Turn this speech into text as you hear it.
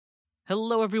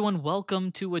Hello, everyone.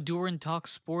 Welcome to Aduran Talk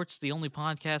Sports, the only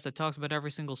podcast that talks about every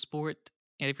single sport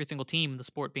and every single team in the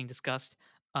sport being discussed.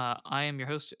 I am your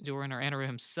host, Aduran or Anaru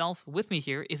himself. With me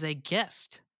here is a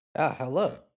guest.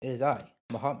 Hello. It is I,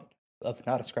 Muhammad, of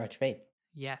Not a Scratch fame.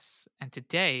 Yes, and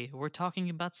today we're talking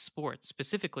about sports,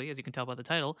 specifically, as you can tell by the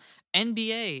title,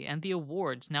 NBA and the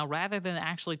awards. Now, rather than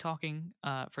actually talking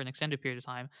for an extended period of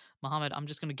time, Muhammad, I'm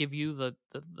just going to give you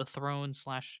the throne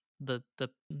slash the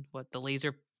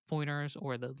laser pointers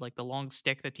or the long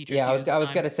stick that teachers Yeah, I was use. I was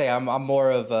gonna say I'm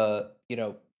more of a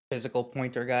physical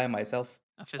pointer guy myself.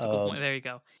 A physical point. Um, There you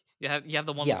go. You have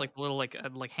the one with yeah. like the little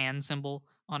like hand symbol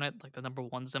on it, like the number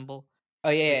one symbol.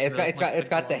 Oh yeah, yeah, For those it's like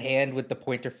got the below. hand with the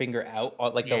pointer finger out,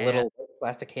 on, like the Yeah, little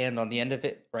plastic hand on the end of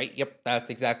it, right? Yep, that's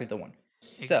exactly the one.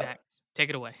 So, exact. Take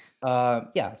it away.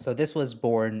 yeah, so this was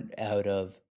born out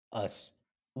of us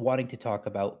wanting to talk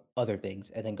about other things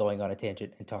and then going on a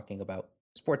tangent and talking about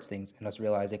sports things and us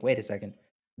realizing, wait a second,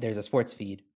 there's a sports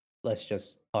feed. Let's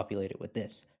just populate it with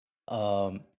this.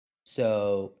 Um,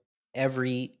 so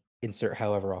every insert,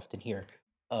 however often here,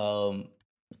 um,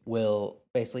 will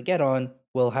basically get on.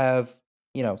 We'll have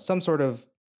some sort of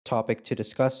topic to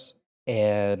discuss,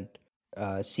 and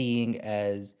seeing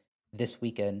as this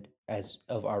weekend as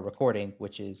of our recording,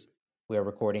 which is we are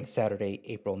recording Saturday,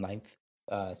 April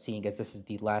 9th. Seeing as this is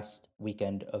the last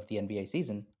weekend of the NBA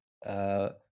season,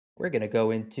 we're gonna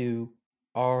go into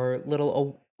our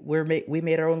we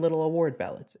made our own little award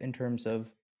ballots in terms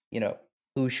of you know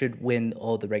who should win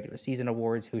all the regular season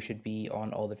awards, who should be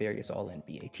on all the various All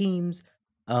NBA teams,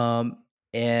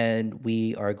 and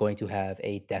we are going to have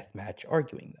a death match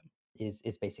arguing them. Is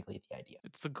basically the idea.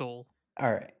 It's the goal.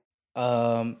 All right.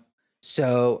 Um,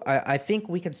 so I think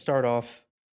we can start off.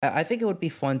 I think it would be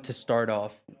fun to start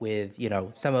off with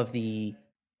some of the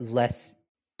less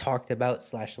talked about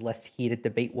slash less heated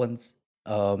debate ones,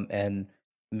 and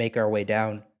make our way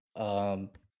down.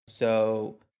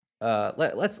 So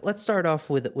let's start off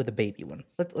with a baby one.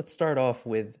 Let's start off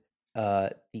with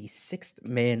the sixth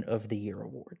Man of the Year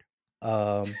award.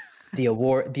 Um, the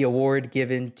award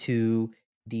given to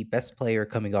the best player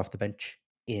coming off the bench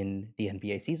in the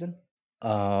NBA season.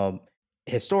 Um,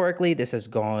 Historically, this has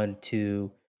gone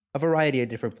to a variety of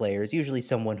different players, usually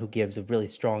someone who gives a really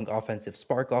strong offensive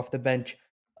spark off the bench.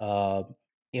 Um,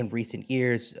 in recent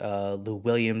years, Lou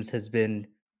Williams has been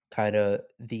kind of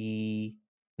the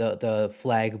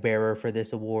flag bearer for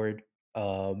this award.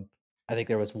 I think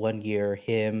there was one year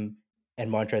him and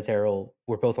Montrezl Harrell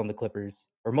were both on the Clippers,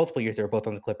 or multiple years they were both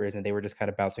on the Clippers, and they were just kind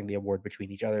of bouncing the award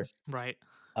between each other. Right.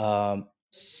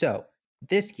 So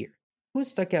this year, who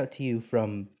stuck out to you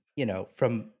from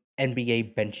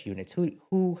NBA bench units?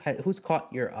 Who's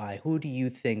caught your eye? Who do you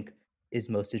think is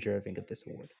most deserving of this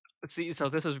award? See, so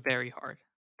this is very hard.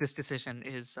 This decision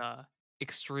is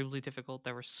extremely difficult.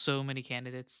 There were so many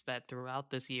candidates that throughout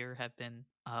this year have been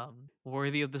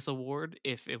worthy of this award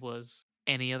if it was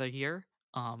any other year.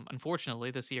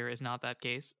 Unfortunately, this year is not that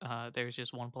case. There's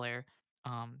just one player.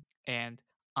 And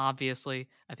obviously,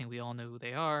 I think we all know who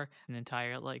they are. An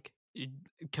entire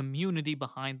community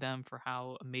behind them for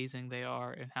how amazing they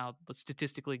are and how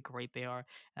statistically great they are.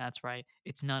 And that's right.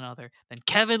 It's none other than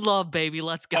Kevin Love, baby.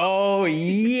 Let's go. Oh No,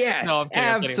 yes, I'm kidding,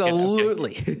 I'm kidding, I'm kidding, I'm kidding.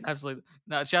 absolutely. Absolutely.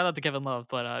 No, shout out to Kevin Love,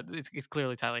 but, it's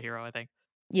clearly Tyler Hero, I think.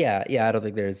 Yeah, yeah. I don't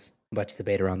think there's much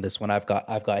debate around this one. I've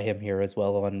got him here as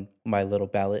well on my little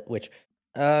ballot. Which,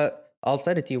 uh, I'll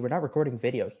send it to you. We're not recording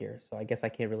video here, so I guess I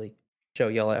can't really show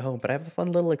y'all at home. But I have a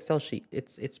fun little Excel sheet.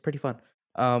 It's pretty fun.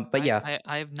 But I yeah, I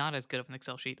I have not as good of an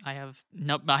Excel sheet. I have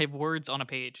words on a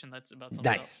page, and that's about sums it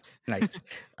up. nice, nice.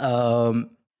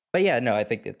 Um, but yeah, no, I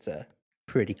think it's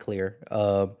pretty clear.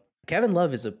 Kevin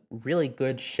Love is a really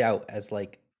good shout as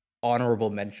like honorable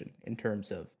mention in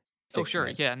terms of Oh, six sure,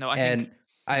 men, yeah, no, I think and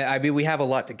I mean we have a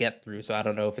lot to get through, so I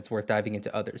don't know if it's worth diving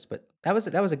into others, but that was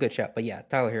a good shout. But yeah,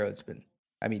 Tyler Hero's been.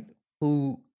 I mean,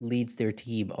 who leads their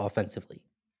team offensively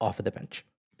off of the bench?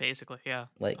 basically, yeah.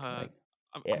 Like Uh, like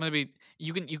I'm yeah. gonna be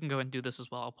you can go ahead and do this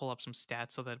as well. I'll pull up some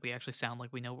stats so that we actually sound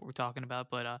like we know what we're talking about.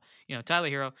 But Tyler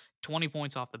Hero, 20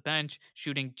 points off the bench,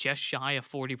 shooting just shy of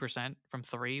 40% from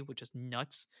three, which is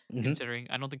nuts. Mhm. Considering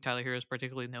I don't think Tyler Hero is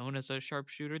particularly known as a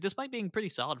sharpshooter, despite being pretty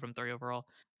solid from three overall.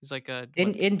 He's like In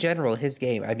what? in general, his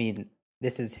game, I mean,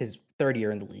 this is his 3rd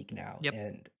year in the league now, Yep,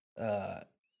 and,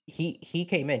 he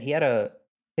came in, he had a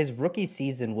his rookie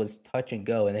season was touch and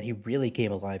go, and then he really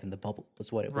came alive in the bubble,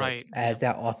 was what it was, right. as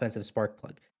Yep. that offensive spark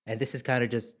plug, and this is kinda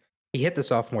just he hit the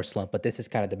sophomore slump, but this is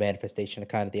kinda the manifestation of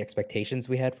kind of the expectations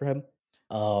we had for him.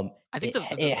 I think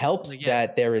It helps yeah.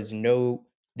 that there is no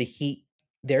the Heat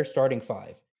their starting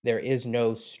 5, there is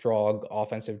no strong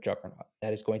offensive juggernaut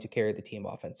that is going to carry the team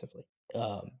offensively.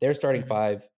 Their starting Mhm.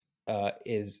 5,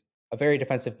 is a very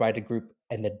defensive minded group,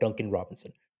 and then Duncan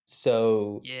Robinson.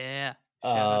 So Yeah.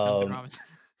 Shout out Duncan um, Robinson.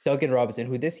 Duncan Robinson,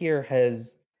 who this year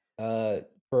has,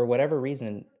 for whatever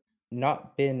reason,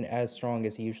 not been as strong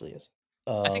as he usually is.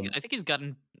 I Um, think he's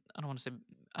gotten, I don't wanna say,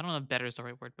 I don't know if better is the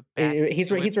right word, but back to it. he's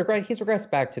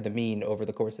regressed back to the mean over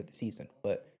the course of the season,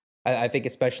 but I think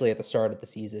especially at the start of the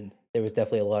season, there was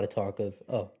definitely a lot of talk of,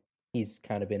 oh, he's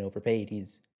kind of been overpaid.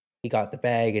 He got the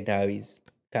bag and now he's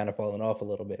kind of fallen off a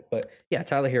little bit. But yeah,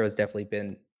 Tyler Hero has definitely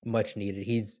been much needed.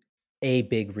 He's a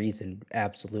big reason,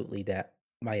 absolutely, that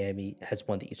Miami has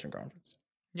won the Eastern Conference.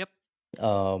 Yep.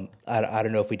 I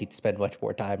don't know if we need to spend much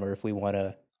more time or if we want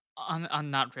to. On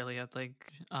not really, like,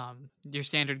 your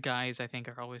standard guys, I think,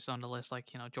 are always on the list, like,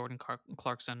 Jordan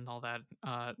Clarkson and all that.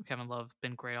 Kevin Love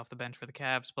been great off the bench for the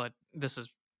Cavs, but this is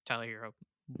Tyler Hero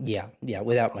Yeah, yeah,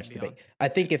 without going much beyond. debate. I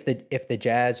think if the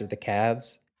Jazz or the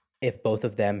Cavs, if both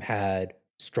of them had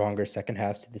stronger second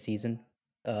halves to the season,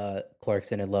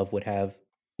 Clarkson and Love would have,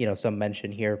 some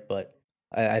mention here. But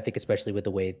I think especially with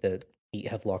the way the Heat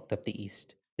have locked up the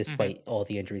East, Mhm. despite all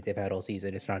the injuries they've had all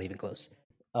season, it's not even close.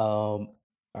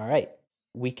 All right,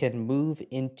 we can move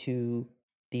into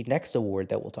the next award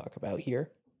that we'll talk about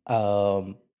here.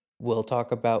 Um, we'll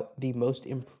talk about the most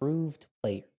improved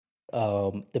player,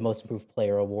 the most improved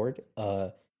player award,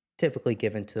 typically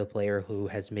given to the player who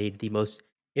has made the most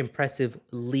impressive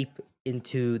leap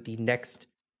into the next,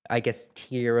 I guess,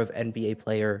 tier of NBA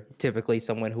player. Typically,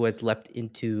 someone who has leapt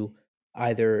into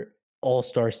either all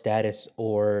star status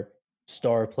or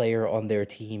star player on their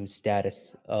team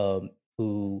status,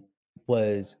 who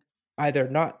was either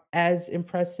not as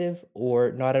impressive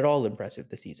or not at all impressive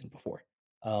the season before.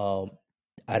 Um,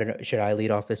 I don't know. Should I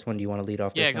lead off this one? Do you want to lead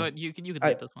off Yeah, this go one? ahead. You could I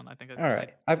lead this one. I think all I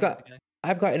right. I've think I know the got guy.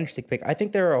 I've got an interesting pick. I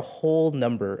think there are a whole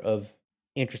number of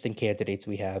interesting candidates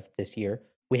we have this year.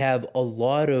 We have a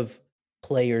lot of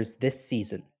players this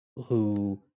season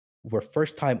who were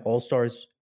first time All Stars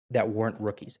that weren't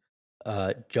rookies.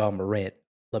 John Morant,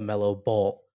 LaMelo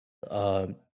Ball,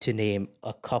 to name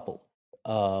a couple.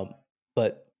 Um,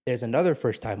 but there's another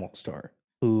first time All Star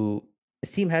who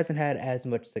his team hasn't had as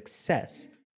much success,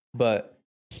 but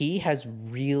he has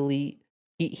really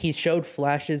he showed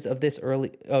flashes of this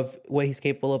early of what he's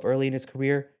capable of early in his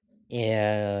career,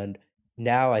 and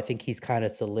now I think he's kind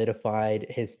of solidified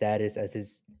his status as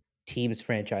his team's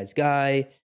franchise guy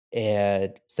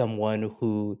and someone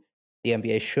who the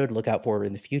NBA should look out for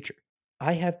in the future.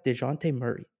 I have DeJounte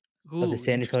Murray of the Ooh,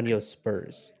 San Antonio interesting.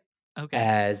 Spurs Okay.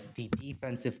 as the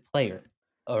defensive player,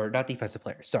 or not defensive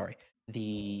player, sorry,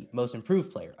 the most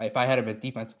improved player. If I had him as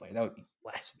defensive player, that would be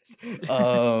blasphemous.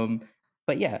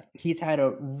 But yeah, he's had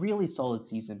a really solid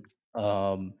season.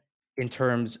 In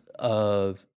terms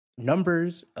of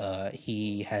numbers,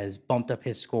 he has bumped up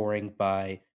his scoring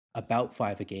by about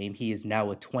 5 a game. He is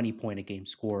now a 20 point a game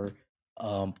scorer.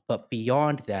 But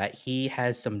beyond that, he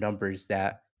has some numbers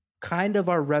that kind of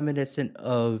are reminiscent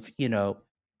of,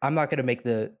 I'm not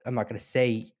gonna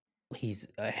say he's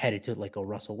headed to like a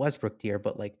Russell Westbrook tier,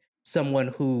 but like someone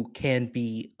who can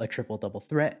be a triple double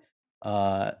threat.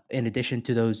 In addition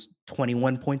to those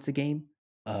 21 points a game,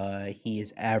 he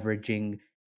is averaging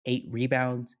 8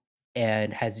 rebounds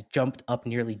and has jumped up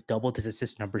nearly doubled his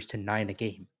assist numbers to 9 a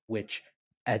game, which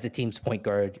as a team's point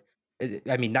guard,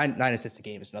 I mean, nine assists a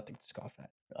game is nothing to scoff at.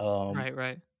 Right,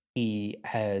 right. He's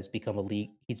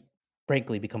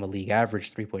frankly become a league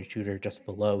average 3 point shooter just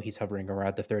below. He's hovering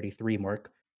around the 33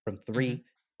 mark from Mhm. three.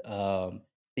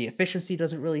 The efficiency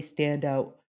doesn't really stand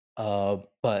out,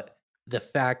 but the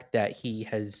fact that he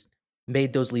has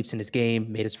made those leaps in his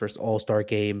game, made his first All Star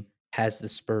game, has the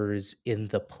Spurs in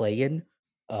the play in,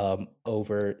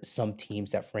 over some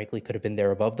teams that frankly could have been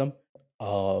there above them.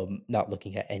 Not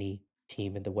looking at any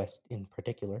team in the West in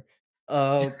particular.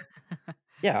 Uh,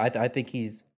 yeah, I think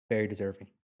he's very deserving.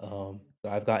 So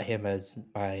I've got him as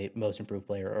my most improved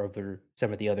player over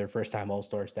some of the other first time All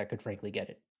Stars that could frankly get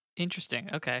it. Interesting,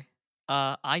 okay.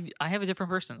 I have a different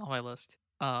person on my list.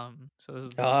 So this is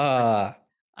the first time. Ah,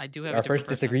 I do have a our different first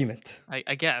person. disagreement.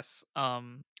 I guess.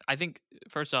 I think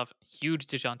first off, huge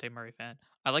Dejounte Murray fan.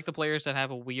 I like the players that have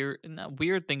a weird,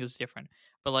 weird thing is different,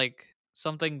 but like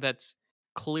something that's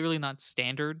clearly not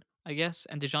standard, I guess.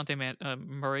 And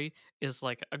Murray is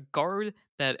like a guard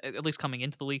that, at least coming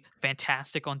into the league,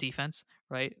 fantastic on defense.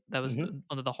 Right, that was Hmm.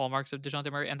 one of the hallmarks of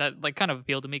Dejounte Murray, and that like kind of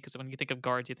appealed to me because when you think of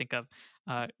guards, you think of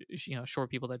short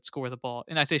people that score the ball,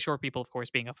 and I say short people, of course,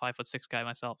 being a 5'6" guy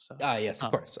myself. So Ah, yes, of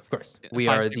um, course, of course.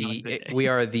 5'6" on a good day. We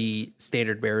are the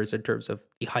standard bearers in terms of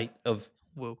the height of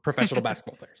Woo. professional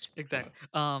basketball players. Exactly.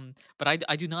 But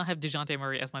I do not have Dejounte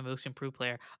Murray as my most improved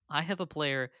player. I have a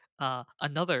player,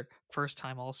 another first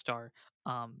time All Star.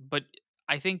 But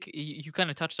I think you kind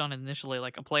of touched on it initially,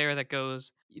 like a player that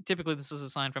goes. Typically, this is a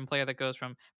sign from a player that goes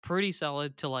from pretty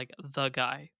solid to like the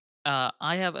guy.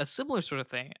 I have a similar sort of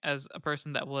thing as a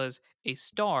person that was a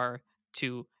star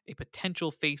to a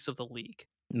potential face of the league,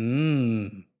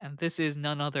 Mm. and this is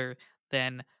none other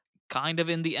than kind of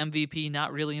in the MVP,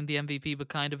 not really in the MVP, but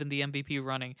kind of in the MVP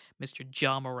running, Mr.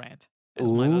 Ja Morant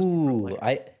as my most improved Ooh, player.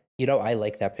 I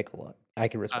like that pick a lot. I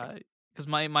can respect it. Because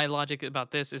my logic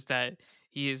about this is that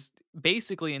he is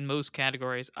basically in most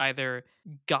categories either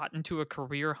gotten to a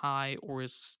career high or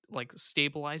is like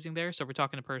stabilizing there. So we're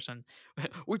talking a person,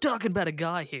 we're talking about a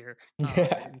guy here,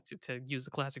 to use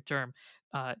the classic term,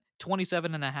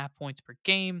 27 and a half points per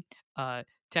game. Uh,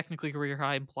 Technically career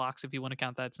high in blocks if you want to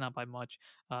count that. It's not by much.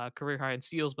 Career high in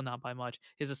steals, but not by much.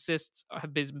 His assists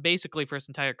have been basically for his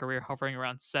entire career hovering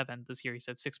around 7. This year he's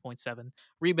at 6.7.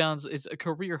 Rebounds is a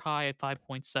career high at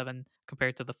 5.7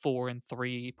 compared to the 4 and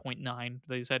 3.9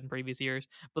 that he's had in previous years.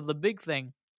 But the big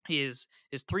thing is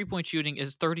his 3-point shooting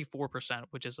is 34%,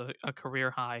 which is a career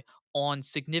high on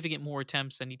significant more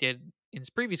attempts than he did in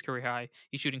his previous career high.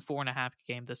 He's shooting 4.5 a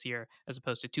game this year, as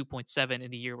opposed to 2.7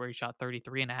 in the year where he shot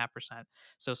 33.5%.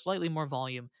 So slightly more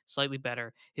volume, slightly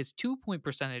better. His 2-point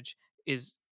percentage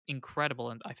is incredible,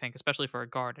 and I think, especially for a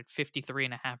guard at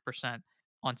 53.5%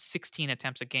 on 16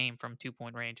 attempts a game from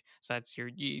 2-point range. So that's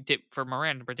for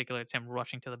Moran in particular, it's him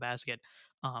rushing to the basket.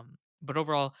 But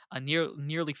overall, a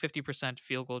nearly 50%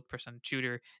 field goal percent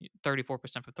shooter,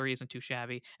 34% from three isn't too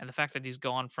shabby. And the fact that he's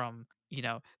gone from,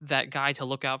 that guy to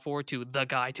look out for to the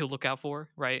guy to look out for,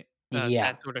 right? Yeah.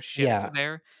 That sort of shift Yeah.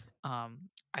 there.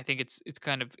 I think it's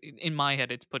kind of in my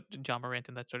head, it's put John Morant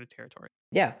in that sort of territory.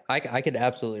 Yeah, I could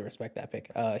absolutely respect that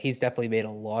pick. He's definitely made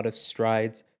a lot of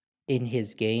strides in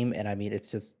his game, and I mean,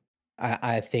 it's just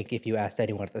I think if you asked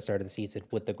anyone at the start of the season,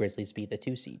 would the Grizzlies be the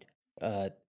 2 seed? Uh,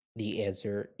 the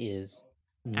answer is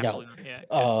no. Absolutely, yeah,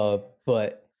 yeah.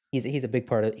 But he's a big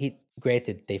part of he.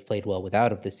 Granted, they've played well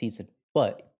without him this season,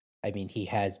 but I mean, he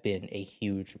has been a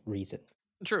huge reason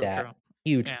True, true. that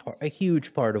huge Yeah, part a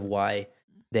huge part of why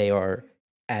they are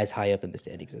as high up in the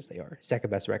standings as they are. Second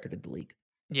best record in the league.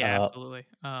 yeah, Uh, absolutely.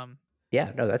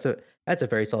 yeah, no, that's a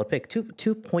very solid pick.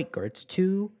 Two point guards,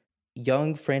 two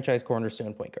young franchise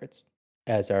cornerstone point guards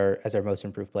as our most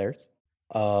improved players.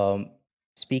 Um,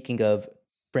 Speaking of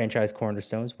franchise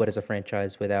cornerstones, what is a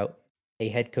franchise without a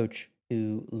head coach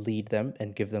to lead them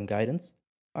and give them guidance?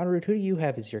 Honorud, who do you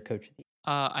have as your coach of the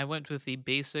I went with the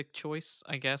basic choice,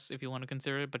 I guess, if you want to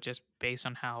consider it, but just based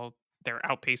on how they're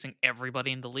outpacing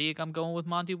everybody in the league, I'm going with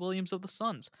Monty Williams of the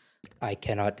Suns. year? I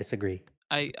cannot disagree.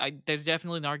 There's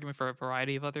definitely an argument for a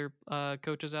variety of other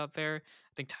coaches out there.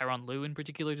 I think Tyronn Lue in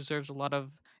particular deserves a lot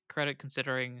of credit,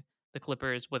 considering the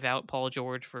Clippers without Paul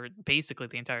George for basically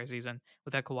the entire season,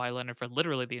 without Kawhi Leonard for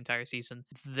literally the entire season.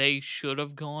 They should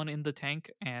have gone in the tank,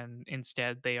 and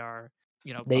instead they are,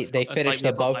 They finished slightly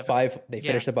above above 500. 5 they Yeah.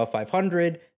 finished above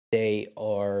 500. They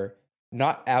are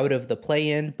not out of the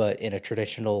play-in, but in a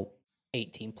traditional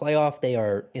 18 playoff, they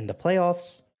are in the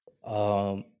playoffs.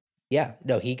 Um yeah,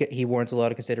 no, he warrants a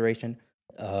lot of consideration.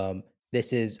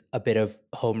 This is a bit of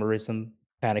homerism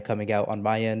kind of coming out on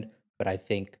my end, but I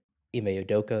think Ime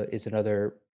Udoka is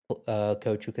another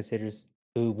coach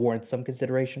who warrants some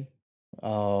consideration.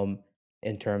 Um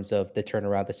in terms of the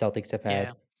turnaround the Celtics have Yeah.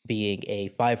 had being a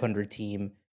 500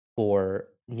 team for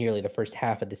nearly the first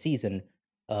half of the season,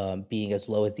 being as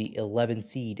low as the 11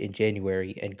 seed in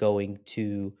January and going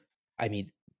to, I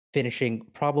mean, finishing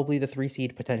probably the 3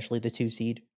 seed, potentially the 2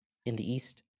 seed in the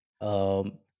East.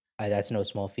 Um, that's no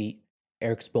small feat.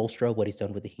 Eric Spoelstra, what he's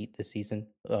done with the Heat this season.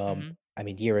 Hmm. I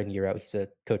mean, year in, year out, he's a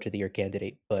coach of the year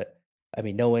candidate, but I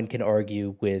mean, no one can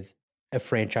argue with a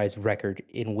franchise record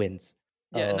in wins.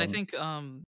 Yeah, and I Um, think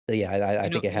so yeah, I you know,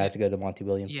 think it in has to go to Monty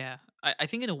Williams. Yeah, I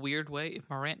think in a weird way, if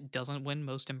Morant doesn't win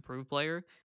Most Improved Player,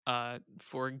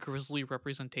 for Grizzly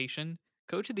representation,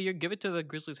 Coach of the Year, give it to the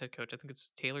Grizzlies head coach. I think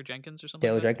it's Taylor Jenkins or something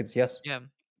like Taylor that. Jenkins, yes. Yeah,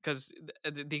 because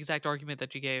the exact argument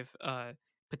that you gave,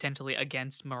 potentially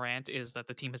against Morant is that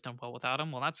the team has done well without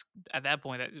him. Well, that's at that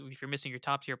point that if you're missing your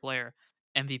top tier player,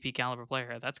 MVP caliber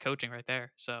player, that's coaching right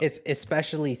there. So It's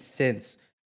especially since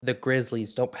the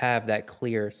Grizzlies don't have that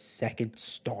clear second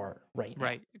star right now.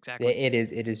 right, exactly. It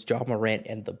is John Morant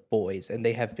and the boys, and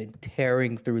they have been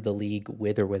tearing through the league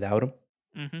with or without him.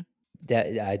 Hmm.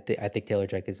 I think Taylor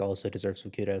Jenkins also deserves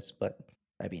some kudos, but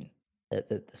I mean,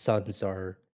 the Suns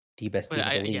are the best But team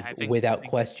in the yeah, league I without think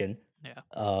question.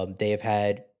 yeah, They have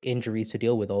had injuries to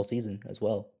deal with all season as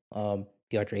well.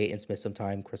 DeAndre Ayton's missed some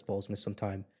time, Chris Paul's missed some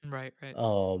time. right, right.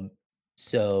 Um,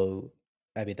 so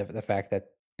I mean, the fact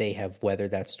that they have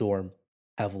weathered that storm,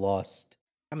 have lost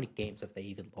how many games have they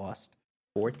even lost?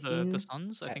 The 14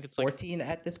 Suns, I think at it's like 14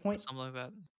 at this point. something like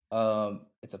that.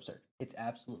 It's absurd. It's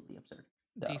absolutely absurd.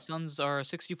 The So Suns are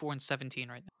 64 and 17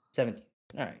 right now. 17.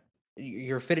 All right.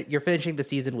 You're finishing the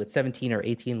season with 17 or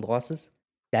 18 losses.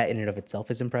 That in and of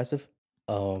itself is impressive.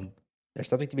 Um, there's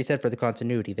something to be said for the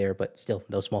continuity there, but still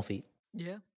no small feat.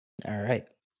 Yeah. All right.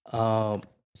 Um,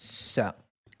 so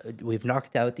we've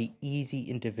knocked out the easy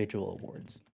individual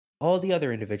awards. All the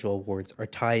other individual awards are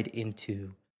tied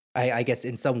into, I guess,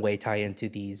 in some way, tie into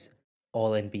these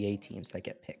all NBA teams that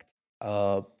get picked.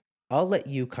 Uh, I'll let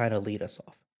you kind of lead us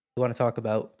off. You want to talk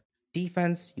about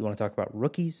defense? You want to talk about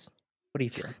rookies? What are you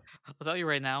feeling? I'll tell you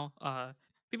right now,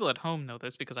 people at home know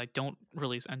this because I don't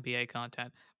release NBA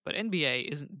content, but NBA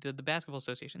isn't the Basketball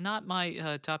Association, not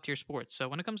my top tier sports. So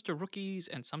when it comes to rookies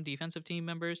and some defensive team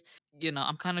members,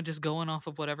 I'm kind of just going off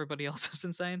of what everybody else has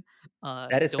been saying.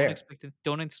 That is fair.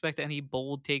 Don't expect any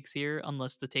bold takes here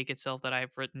unless the take itself that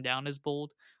I've written down is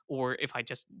bold, or if I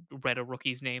just read a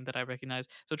rookie's name that I recognize.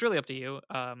 So it's really up to you.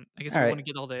 I guess All we want right. to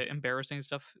get all the embarrassing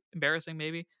stuff, embarrassing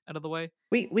maybe, out of the way.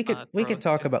 We Throw could us into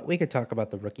talk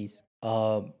about the rookies.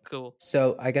 cool.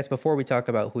 So I guess before we talk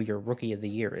about who your rookie of the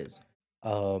year is,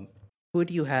 um, who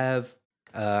do you have?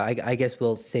 I guess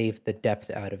we'll save the depth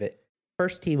out of it.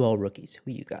 First team all rookies.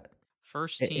 Who you got?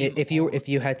 First team all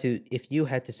rookies. If you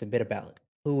had to submit a ballot,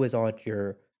 who was on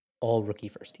your all rookie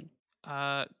first team?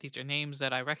 These are names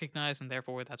that I recognize, and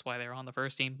therefore that's why they're on the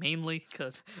first team, mainly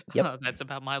because Yep. that's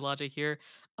about my logic here.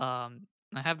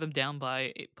 I have them down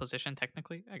by a position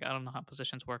technically. I don't know how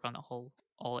positions work on the whole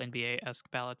all NBA esque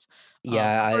ballots.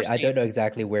 Yeah, First I don't team, know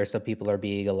exactly where some people are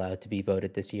being allowed to be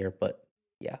voted this year, but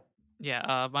yeah,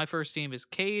 yeah. My first team is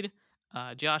Cade,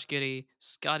 Josh Giddey,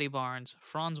 Scotty Barnes,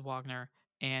 Franz Wagner,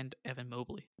 and Evan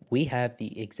Mobley. we have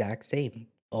the exact same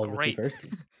all rookie Great. first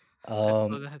team. So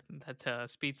Um, that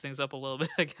speeds things up a little bit,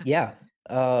 I guess. Yeah.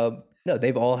 No,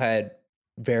 they've all had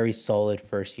very solid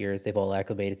first years. They've all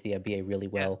acclimated to the NBA really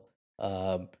Yeah, well.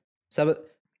 Um, some of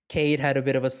Cade had a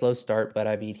bit of a slow start, but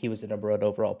I mean, he was the number one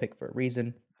overall pick for a reason.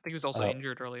 I think he was also Uh,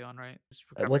 injured early on, right? Just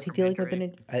was recovering he from dealing with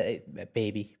injury.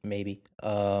 maybe, maybe.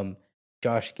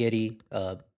 Josh Giddey,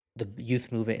 the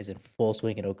youth movement is in full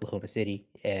swing in Oklahoma City,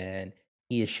 and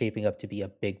he is shaping up to be a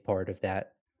big part of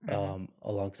that. Hmm.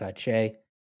 Alongside Shea,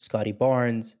 Scotty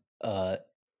Barnes,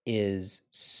 is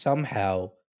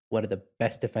somehow one of the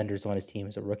best defenders on his team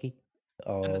as a rookie.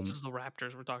 And this Um, is the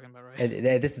Raptors we're talking about, right? and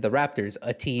this is the Raptors,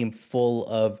 a team full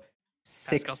of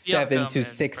six Pascal seven to Siakam and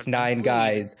 6'9" VanVleet and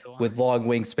guys so on. with long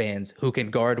wingspans who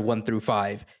can guard 1 through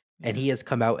 5, and Yeah. he has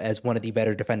come out as one of the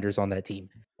better defenders on that team,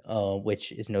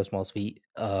 which is no small feat.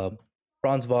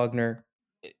 Franz Wagner,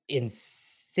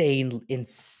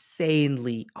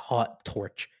 insanely hot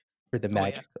torch for the Oh yeah.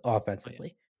 Magic Oh yeah.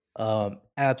 offensively.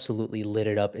 Absolutely lit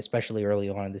it up, especially early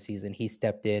on in the season. He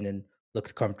stepped in and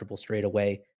looked comfortable straight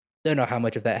away. Don't know how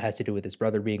much of that has to do with his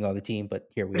brother being on the team, but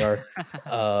here we are.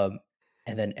 Um,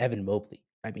 and then Evan Mobley.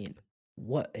 I mean,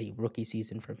 what a rookie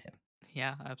season from him.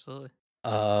 Yeah, absolutely.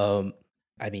 Um,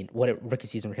 I mean, what a rookie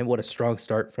season for him. What a strong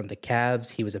start from the Cavs.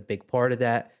 He was a big part of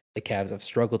that. The Cavs have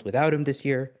struggled without him this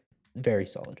year. Very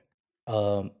solid.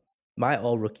 Um, my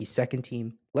all rookie second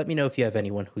team. Let me know if you have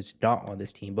anyone who's not on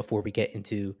this team uh before we get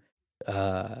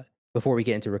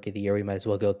into rookie of the year. We might as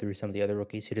well go through some of the other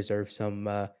rookies who deserve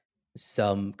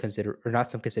some consider or not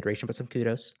some consideration, but some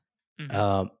kudos. Hmm.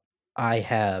 Um, I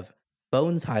have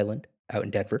Bones Highland out in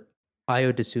Denver,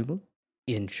 Io DeSumo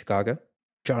in Chicago,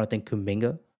 Jonathan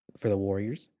Kuminga for the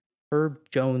Warriors, Herb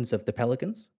Jones of the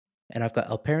Pelicans, and I've got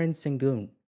Alperen Sengun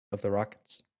of the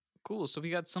Rockets. Cool. So we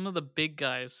got some of the big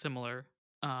guys similar.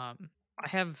 I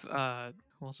have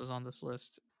who else is on this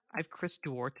list? I have Chris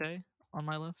Duarte on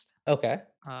my list. Okay.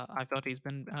 I thought he's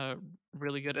been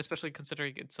really good, especially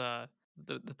considering it's the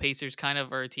Pacers kind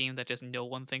of are a team that just no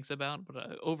one thinks about.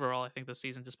 But overall, I think this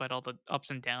season, despite all the ups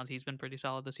and downs, he's been pretty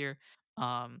solid this year.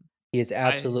 Um, He is I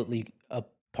absolutely a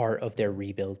part of their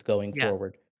rebuild going Yeah,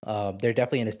 forward. They're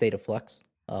definitely in a state of flux,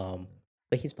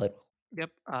 but he's played well. yep.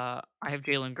 I have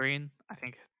Jalen Green. I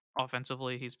think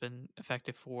offensively, he's been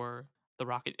effective for the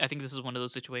Rocket. I think this is one of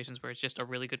those situations where it's just a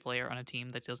really good player on a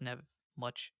team that doesn't have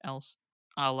much else.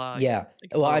 I'll Yeah.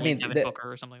 like Well, I early mean, Devin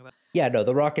Booker or something like that. yeah, no,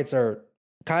 the Rockets are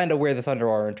kind of where the Thunder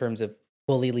are in terms of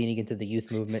fully leaning into the youth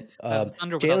movement. The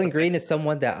Thunder without the Jalen Green picks, is though.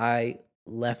 someone that I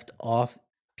left off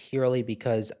purely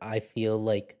because I feel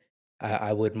like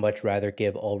I would much rather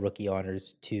give all rookie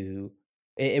honors to.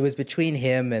 It was between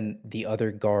him and the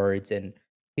other guards and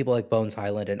people like Bones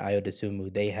Highland and Io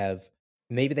DeSumo. They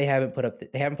haven't put up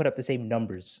they haven't put up the same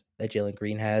numbers that Jalen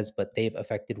Green has, but they've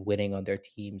affected winning on their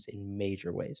teams in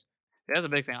major ways. That's a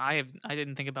big thing. I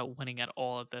didn't think about winning at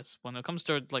all of this. When it comes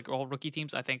to like all rookie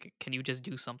teams, I think can you just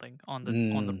do something on the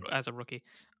Mm. as a rookie?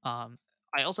 Um,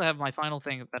 I also have my final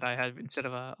thing that I had instead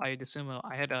of Ayudasumo,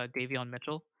 I had Davion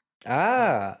Mitchell. Uh,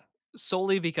 Ah,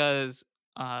 Solely because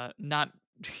not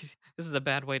this is a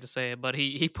bad way to say it, but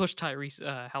he pushed Tyrese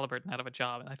Halliburton out of a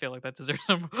job, and I feel like that deserves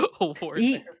some award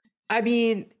he there. I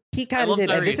mean, he I kind of love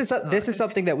did, and Tyrese. this is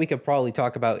something that we could probably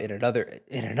talk about in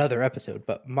another episode.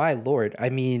 But my lord, I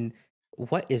mean,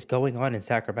 what is going on in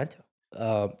Sacramento?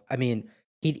 I mean,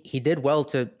 he did well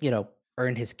to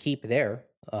earn his keep there.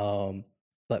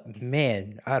 But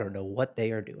man, I don't know what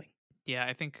they are doing. Yeah,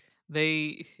 I think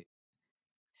they.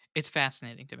 It's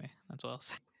fascinating to me. That's what I'll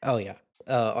say. Oh yeah,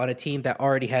 on a team that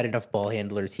already had enough ball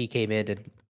handlers, he came in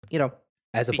and you know,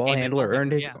 as a ball Became a ball handler,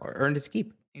 handler. Yeah, earned his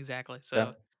keep. exactly. So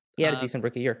So, he had a uh, decent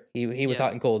rookie year. He was yeah,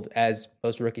 hot and cold, as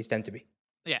most rookies tend to be.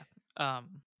 yeah.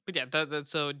 But yeah,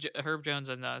 so Herb Jones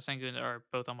and Sengun are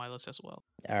both on my list as well.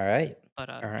 All right, But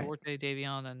all right, Duarte,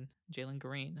 Davion, and Jalen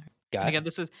Green. And again,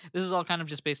 gotcha. this is all kind of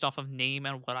just based off of name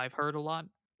and what I've heard a lot.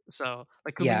 So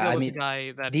like Yeah, Kuminga I was a mean,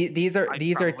 guy that I these are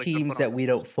probably could have put teams on that this we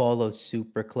don't list. follow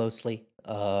super closely.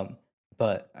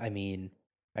 But I mean,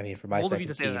 for my Bold of you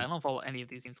to second say that. I team, don't follow any of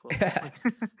these teams closely.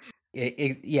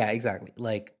 Like, yeah, exactly.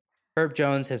 Like Herb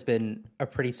Jones has been a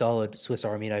pretty solid Swiss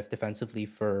Army knife defensively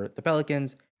for the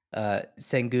Pelicans.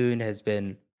 Sengun has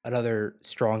been another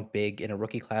strong big in a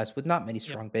rookie class with not many yep.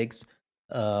 strong bigs.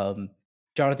 Um,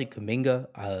 Jonathan Kuminga,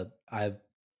 I've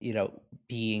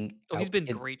being Oh, he's out been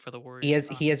in great for the Warriors.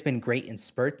 he has been great in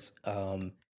spurts.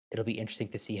 It'll be interesting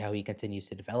to see how he continues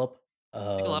to develop. I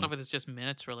think a lot of Um, it is just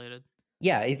minutes related.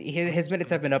 yeah, When it his comes to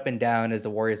minutes have Kuminga. been up and down as the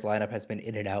Warriors lineup has been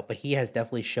in and out, but he has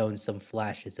definitely shown some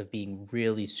flashes of being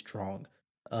really strong.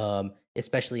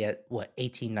 Especially at what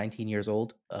 18, 19 years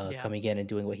old, Yeah. coming in and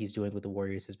doing what he's doing with the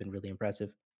Warriors has been really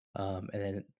impressive. And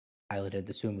then Island and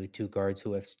Sumu, two guards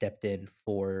who have stepped in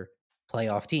for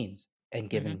playoff teams and Hmm.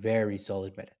 given very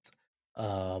solid minutes.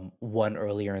 One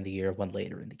earlier in the year, one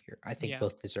later in the year. I think Yeah.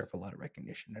 both deserve a lot of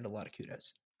recognition and a lot of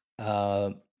kudos.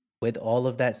 Um, with all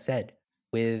of that said,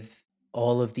 with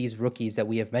all of these rookies that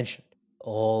we have mentioned,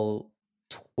 all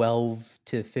 12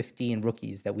 to 15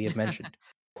 rookies that we have mentioned,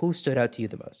 who stood out to you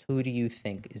the most? Who do you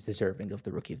think is deserving of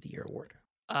the Rookie of the Year award?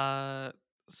 Uh,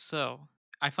 so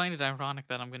I find it ironic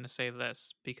that I'm going to say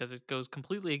this because it goes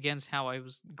completely against how I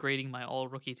was grading my all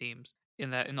rookie teams. In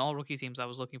that, in all rookie teams, I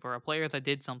was looking for a player that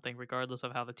did something regardless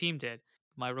of how the team did.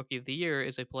 My rookie of the year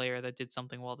is a player that did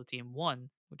something while the team won,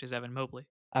 which is Evan Mobley.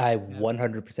 I Yeah.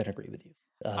 100% agree with you.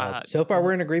 Uh, So far, m-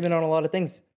 we're in agreement on a lot of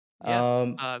things. yeah,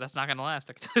 Um, that's not going to last.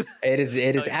 I can it tell is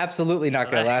you absolutely not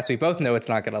going to that. last. We both know it's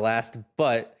not going to last,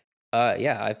 but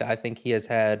yeah, I think he has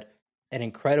had an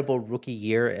incredible rookie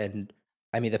year, and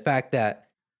I mean the fact that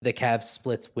the Cavs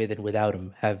splits with and without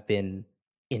him have been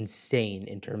insane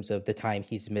in terms of the time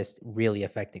he's missed, really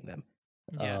affecting them.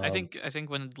 Yeah, Um, I think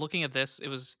when looking at this, it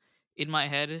was in my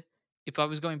head. If I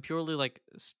was going purely like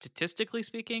statistically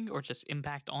speaking, or just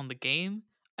impact on the game,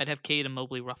 I'd have Cade and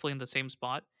Mobley roughly in the same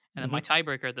spot. And then my mhm.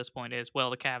 tiebreaker at this point is, well,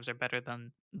 the Cavs are better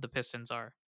than the Pistons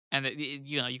are, and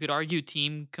you could argue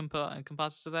team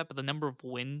composites of that, but the number of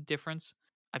win difference,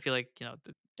 I feel like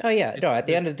Oh yeah, no. At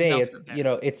the there's end of the day, enough it's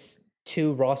there. it's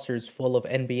two rosters full of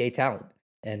NBA talent,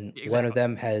 and one of Exactly.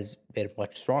 them has been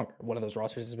much stronger. One of those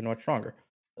rosters has been much stronger.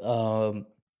 Um,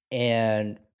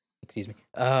 and excuse me.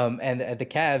 And the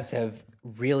Cavs have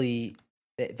really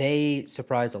they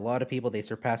surprised a lot of people. They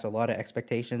surpassed a lot of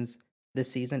expectations this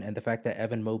season, and the fact that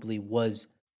Evan Mobley was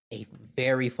a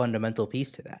very fundamental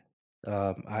piece to that,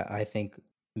 I think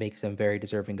makes him very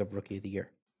deserving of Rookie of the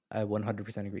Year. I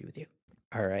 100% agree with you.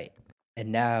 All right.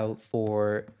 And now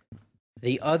for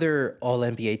the other all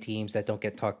NBA teams that don't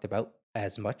get talked about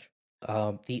as much,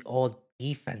 the all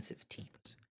defensive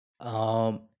teams.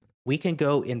 Um, we can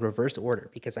go in reverse order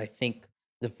because I think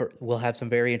we'll have some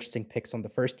very interesting picks on the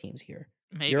first teams here.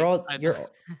 Maybe.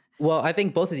 Well, I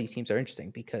think both of these teams are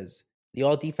interesting because the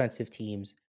all defensive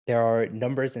teams, there are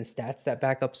numbers and stats that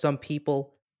back up some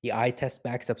people. The eye test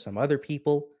backs up some other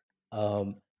people.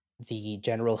 Um, the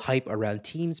general hype around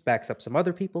teams backs up some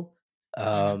other people. Mhm.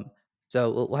 Um,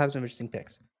 so we'll have some interesting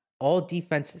picks. All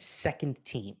defense second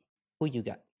team. Who you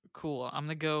got? Cool. I'm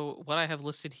gonna go what I have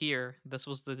listed here. This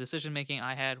was the decision making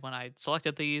I had when I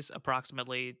selected these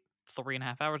approximately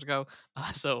 3.5 hours ago.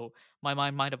 So my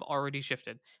mind might have already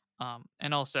shifted.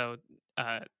 And also,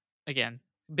 uh, again,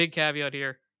 big caveat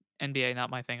here: NBA not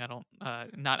my thing. I don't,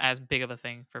 not as big of a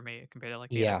thing for me compared to like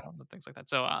the Yeah. NFL and things like that.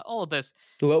 So all of this,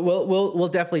 We'll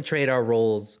definitely trade our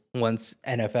roles once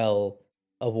NFL.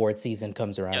 award season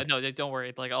comes Yeah, around. no, don't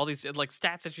worry. Like all these like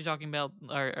stats that you're talking about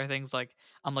are things like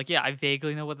I'm like, yeah, I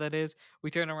vaguely know what that is. We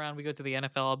turn around, we go to the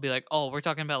NFL. I'll be like, oh, we're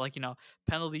talking about like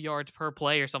penalty yards per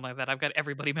play or something like that. I've got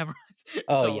everybody memorized.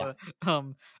 Oh, so, yeah.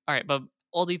 all right, but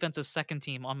all defensive second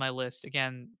team on my list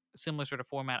again, similar sort of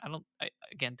format. I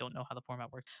again don't know how the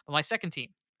format works, but my second team,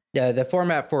 Yeah, the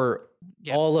format for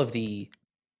yeah, all of the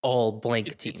all blank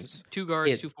it's teams, two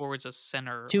guards, two it's forwards, a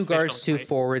center 2 officially, guards, 2 right?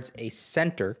 forwards, a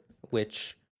center,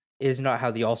 which is not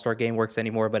how the All-Star game works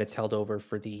anymore, but it's held over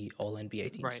for the All NBA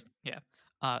Right. teams. Yeah.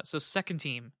 So second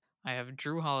team, I have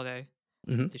Drew Holiday,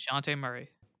 Mhm. Dejounte Murray,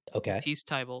 Okay. Matisse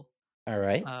Thybulle,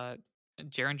 Alright. uh,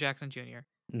 Jaren Jackson Jr.,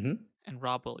 Mhm. and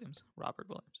Rob Williams, Robert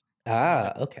Williams.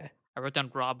 Ah, okay. I wrote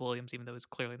down Rob Williams, even though it's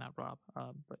clearly not Rob.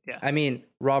 But yeah, I mean,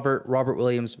 Robert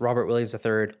Williams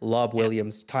III, Lob yeah,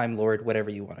 Williams, Time Lord, whatever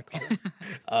you wanna call him.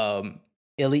 Um,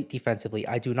 Elite defensively.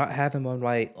 I do not have him on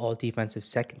my all defensive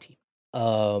second team.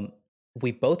 Um,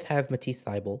 we both have Matisse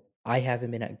Thybulle. I have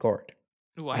him in at guard.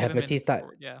 Ooh, I I have have him in as Matisse a Thy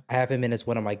forward. Yeah. I have him in as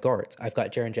one of my guards. I've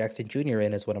got Jaren Jackson Jr.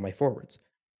 in as one of my forwards.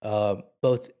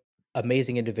 Both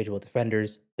amazing individual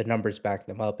defenders. The numbers back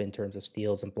them up in terms of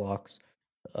steals and blocks,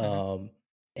 Hmm. um,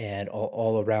 and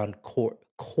all around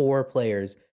core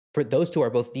players. For those two are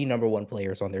both the number one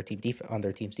players on their on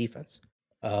their team's defense.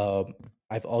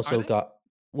 I've Are also they? got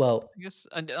well I guess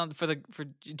for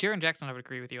Jaren Jackson, I would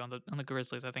agree with you on the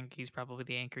Grizzlies. I think he's probably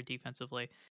the anchor defensively.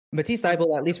 Matisse For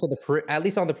Thybulle, at least for the at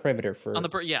least on the perimeter on the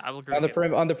for yeah, I will agree with you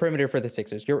on that. on the perimeter for the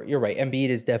Sixers. You're right. Embiid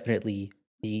is definitely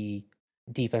the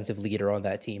defensive leader on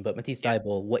that team, but Matisse Yeah.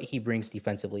 Thybulle, what he brings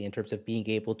defensively in terms of being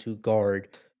able to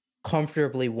guard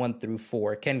comfortably 1 through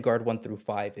 4, can guard 1 through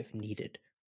 5 if needed,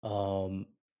 um,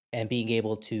 and being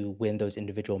able to win those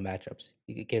individual matchups,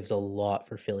 it gives a lot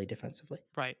for Philly defensively.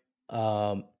 Right.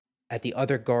 Um, at the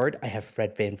other guard, I have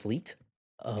Fred Van Vliet.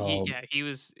 Um, He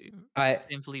was I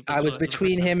Van Fleet I was was the person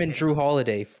between I was him and debating Drew on.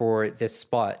 Holiday for this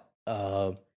spot.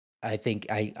 I think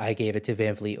I gave it to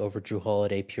Van Vliet over Drew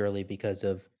Holiday purely because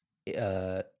of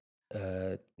uh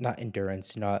not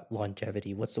endurance, not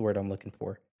longevity. What's the word I'm looking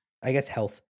for? I guess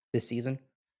health this season.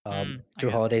 I Drew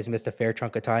guess. Holiday's missed a fair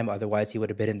chunk of time, otherwise he would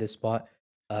have been in this spot.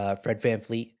 Fred Van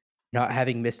Vliet not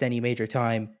having missed any major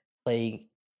time, playing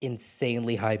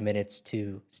insanely high minutes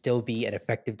to still be an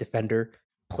effective defender,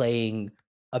 playing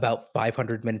about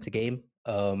 500 minutes a game,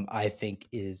 I think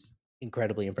is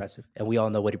incredibly impressive. And we all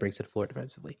know what he brings to the floor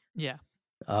defensively. Yeah.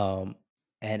 Um,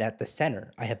 and at the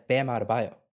center, I have Bam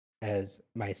Adebayo as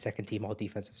my second team all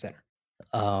defensive center.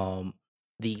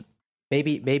 The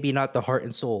maybe not the heart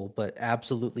and soul, but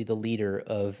absolutely the leader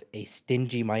of a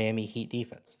stingy Miami Heat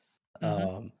defense.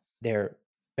 Mhm. Their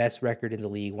best record in the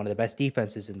league, one of the best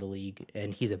defenses in the league,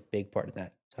 and he's a big part of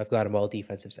that. So I've got him all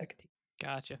defensive second team.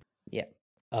 Gotcha. Yeah.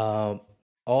 Um,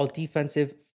 all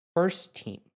defensive first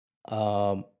team.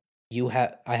 Um,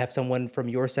 I have someone from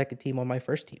your second team on my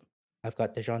first team. I've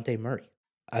got DeJounte Murray.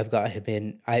 I've got him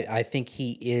in. I think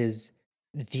he is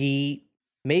the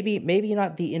maybe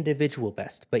not the individual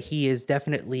best, but he is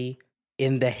definitely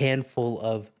in the handful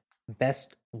of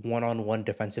best one-on-one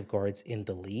defensive guards in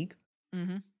the league.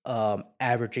 Mhm.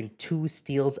 Averaging 2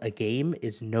 steals a game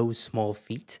is no small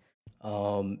feat.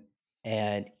 Um,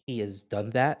 and he has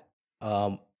done that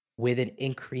um, with an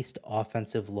increased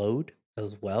offensive load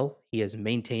as well. He has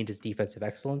maintained his defensive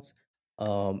excellence.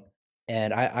 Um,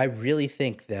 and I really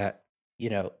think that, you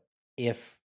know,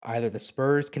 if either the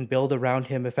Spurs can build around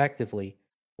him effectively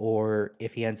or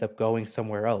if he ends up going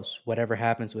somewhere else, whatever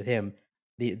happens with him,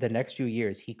 the next few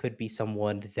years, he could be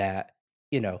someone that,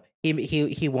 he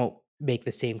won't make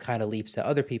the same kind of leaps that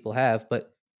other people have,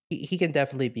 but he can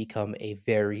definitely become a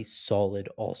very solid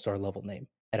all-star level name.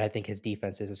 And I think his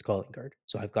defense is his calling card.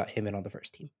 So I've got him in on the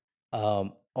first team.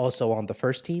 Also on the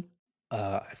first team,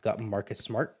 I've got Marcus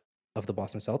Smart of the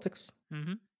Boston Celtics.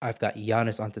 Mhm. I've got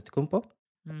Giannis Antetokounmpo.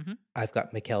 Mhm. I've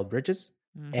got Mikal Bridges,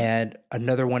 Mhm. and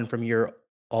another one from your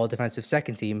all defensive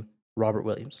second team, Robert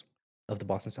Williams of the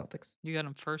Boston Celtics. You got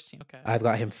him first team. Okay. I've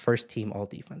got him first team all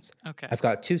defense. Okay. I've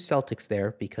got 2 Celtics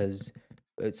there because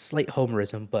it's slight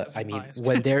homerism, but 'Cause I you're mean, biased.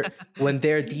 when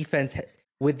their defense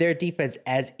with their defense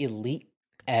as elite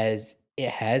as it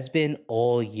has been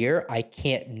all year, I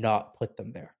can't not put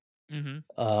them there. Mhm.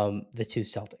 The 2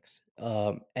 Celtics.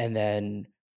 And then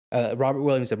Robert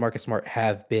Williams and Marcus Smart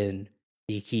have been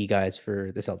the key guys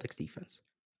for the Celtics defense.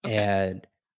 Okay. And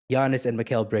Giannis and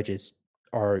Mikal Bridges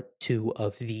are 2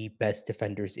 of the best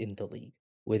defenders in the league,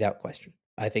 without question.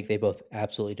 I think they both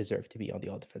absolutely deserve to be on the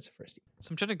all defensive first team.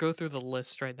 So I'm trying to go through the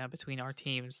list right now between our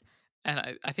teams,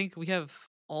 and I think we have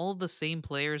all the same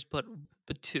players, but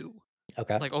two,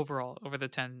 Okay. like overall over the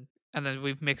 10, and then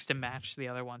we've mixed and matched the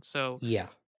other ones. So Yeah.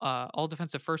 all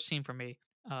defensive first team for me.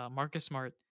 Marcus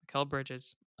Smart, Kel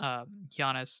Bridges,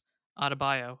 Giannis,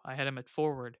 Adebayo. I had him at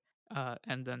forward,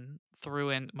 and then threw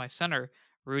in my center,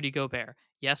 Rudy Gobert.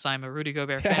 Yes, I'm a Rudy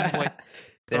Gobert fanboy.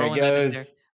 There it Throwing that in there.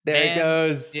 goes. There it Man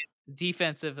goes. is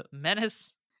defensive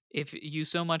menace. If you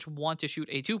so much want to shoot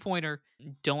a two-pointer,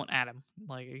 don't add him.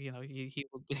 Like, he will he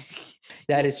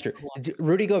That will is true. take a lot.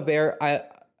 Rudy Gobert,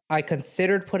 I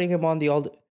considered putting him on the all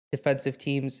defensive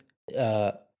teams.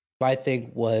 Uh, my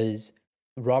thing was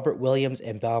Robert Williams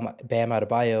and Bam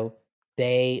Adebayo.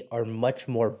 They are much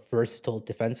more versatile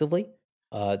defensively.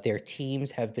 Their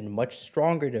teams have been much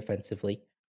stronger defensively.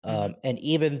 Mhm. And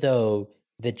even though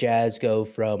the Jazz go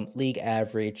from league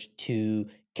average to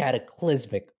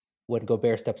cataclysmic when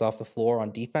Gobert steps off the floor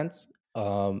on defense,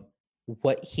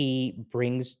 what he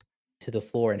brings to the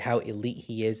floor and how elite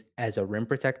he is as a rim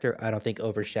protector, I don't think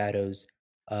overshadows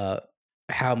uh,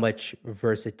 how much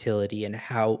versatility and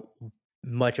how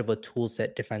much of a tool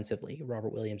set defensively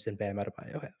Robert Williams and Bam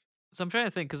Adebayo have. So I'm trying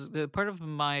to think because the part of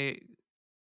my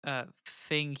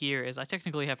thing here is I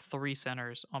technically have 3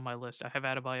 centers on my list. I have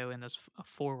Adebayo in as a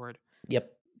forward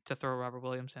Yep. to throw Robert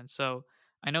Williams in. So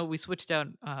I know we switched out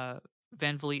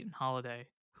Van Vliet and Holiday.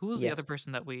 Who was the other Yes.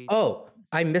 person that we Oh,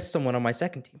 I missed someone on my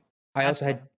second team. I that's also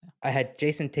had fine. Yeah. I had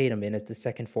Jason Tatum in as the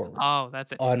second forward Oh,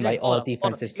 that's it. on my Hold all up, hold up.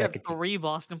 defensive You have second team. 3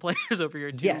 Boston players over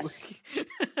here too. Yes.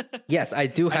 Yes, I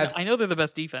do I have. know they're the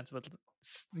best defense, but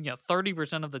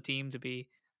 30% of the team to be.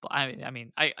 But I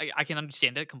mean, I can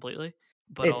understand it completely,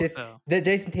 but This also. the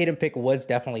Jason Tatum pick was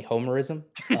definitely homerism,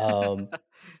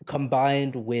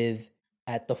 combined with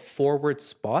at the forward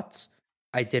spots.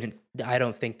 I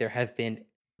don't think there have been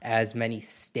as many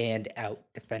standout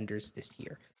defenders this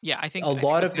year. Yeah, I A think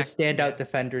lot the of the fact, yeah. standout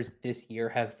defenders this year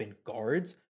have been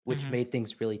guards, which Mhm. made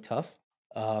things really tough.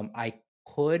 I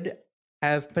could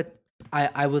have put.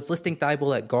 I was listing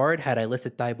Thibault at guard. Had I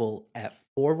listed Thibault at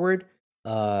forward,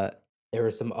 uh, there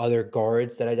were some other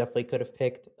guards that I definitely could have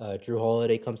picked. Drew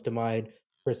Holiday comes to mind.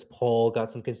 Chris Paul got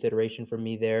some consideration from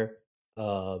me there.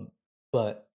 Um,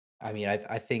 but I mean,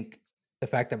 I think the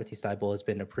fact that Matisse Thybulle has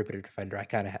been a perimeter defender, I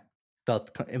kind of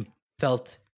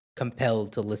felt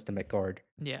compelled to list him at guard,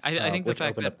 Yeah, I think the which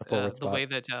fact opened that up the forward the way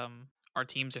spot. that our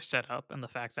teams are set up and the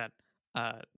fact that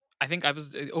uh, I think I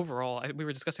was overall we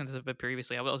were discussing this a bit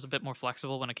previously. I was a bit more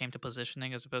flexible when it came to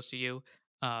positioning as opposed to you.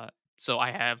 Uh, so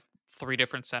I have 3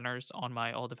 different centers on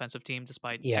my all defensive team,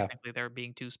 despite Yeah, technically there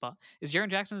being 2 spot. Is Jaron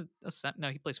Jackson a center? No,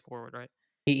 he plays forward, right?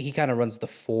 he kind of runs the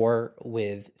four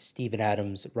with Steven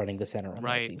Adams running the center on that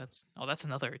Right. team. That's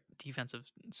another defensive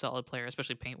solid player,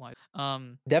 especially paint wise.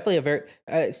 Definitely a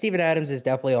very Steven Adams is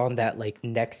definitely on that like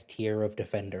next tier of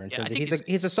defender in Yeah, I terms of think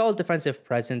he's a solid defensive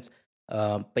presence,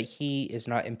 but he is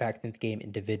not impacting the game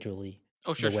individually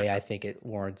oh the sure, sure, way I sure. think it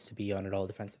warrants to be on an all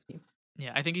defensive team.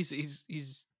 Yeah, I think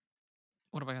he's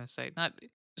what am I gonna say? Not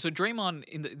so Draymond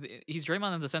he's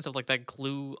Draymond in the sense of like that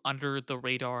glue under the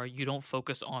radar. You don't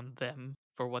focus on them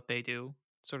for what they do,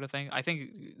 sort of thing. I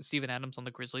think Steven Adams on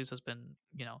the Grizzlies has been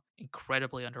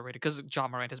incredibly underrated because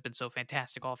John Morant has been so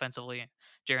fantastic offensively, and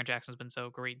Jaren Jackson's been so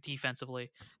great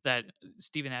defensively that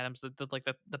Steven Adams,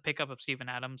 the pickup of Steven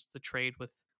Adams, the trade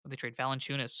with when they trade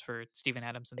Valanciunas for Steven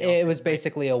Adams in the It was offseason, right?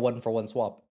 basically a one for one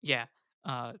swap. Yeah.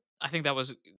 I think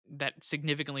that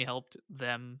significantly helped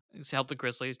them. It's helped the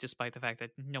Grizzlies, despite the fact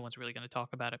that no one's really going to talk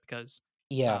about it because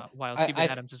Yeah, while I Steven I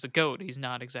Adams is a goat, he's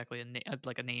not exactly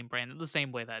like a name brand in the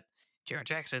same way that Jaren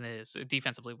Jackson is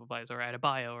defensively wise or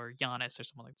Adebayo or Giannis or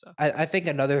someone like that. I think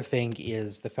another thing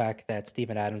is the fact that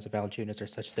Steven Adams and Valanciunas are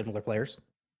such similar players.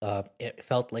 It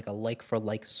felt like a like for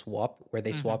like swap where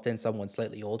they Hmm. swapped in someone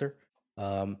slightly older.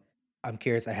 Um, I'm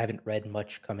curious. I haven't read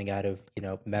much coming out of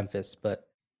Memphis, but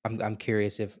I'm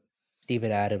curious if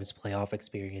Steven Adams' playoff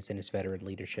experience and his veteran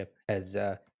leadership has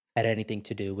had anything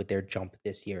to do with their jump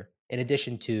this year. In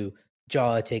addition to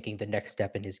Jaw taking the next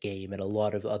step in his game and a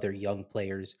lot of other young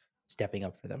players stepping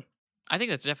up for them. I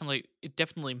think it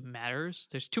definitely matters.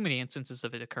 There's too many instances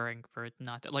of it occurring for it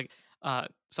not to like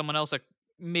someone else that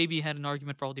maybe had an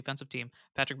argument for all defensive team,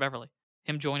 Patrick Beverly.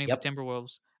 Him joining the Yep.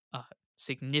 Timberwolves uh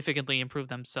significantly improved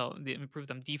them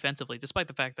defensively, despite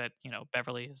the fact that,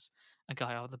 Beverly is a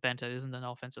guy off the bench that isn't an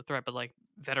offensive threat, but like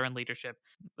veteran leadership,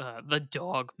 the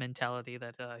dog mentality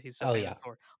that he's so Oh famous yeah.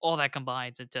 for, all that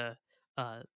combines into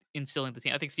uh instilling the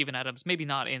team. I think Steven Adams, maybe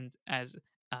not in as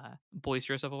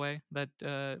boisterous of a way that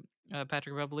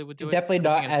Patrick Beverley would do it. Definitely Nothing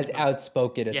not against as him, but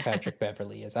outspoken as yeah. Patrick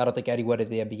Beverly is. I don't think anyone in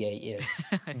the NBA is.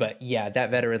 But yeah,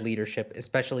 that veteran leadership,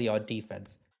 especially on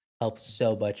defense, helps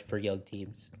so much for young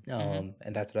teams. Hmm.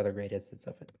 And that's another great instance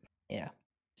of it. Yeah.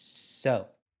 So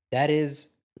that is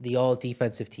the all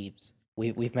defensive teams.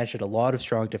 We've mentioned a lot of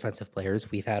strong defensive players.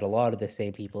 We've had a lot of the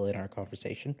same people in our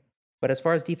conversation. But as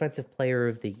far as defensive player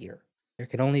of the year, there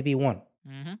can only be one.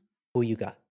 Mhm. Who you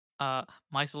got?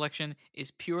 My selection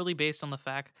is purely based on the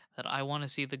fact that I want to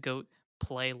see the goat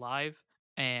play live.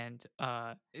 And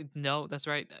no, that's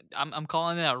right. I'm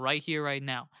calling it out right here, right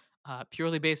now.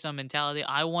 Purely based on mentality,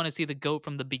 I want to see the goat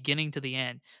from the beginning to the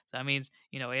end. So that means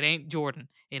it ain't Jordan,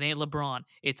 it ain't LeBron,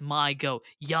 it's my goat,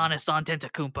 Giannis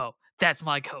Antetokounmpo. That's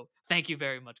my goat. Thank you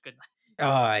very much. Good night.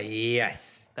 Ah,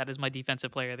 yes. That is my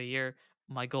defensive player of the year.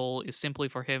 My goal is simply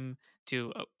for him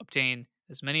to obtain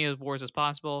as many awards as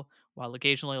possible while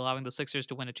occasionally allowing the Sixers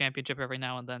to win a championship every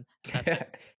now and then. And that's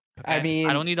it. I Okay? I mean,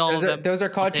 don't need all of them. those are I'll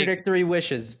take contradictory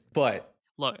wishes, but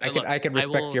look, look. I can I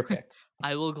respect will your pick.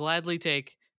 I will gladly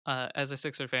take as a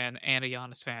Sixer fan and a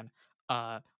Giannis fan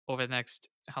over the next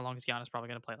how long is Giannis probably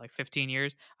going to play? Like 15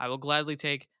 years. I will gladly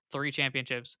take 3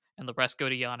 championships and the rest go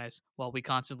to Giannis while we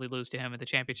constantly lose to him in the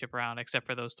championship round except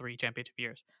for those 3 championship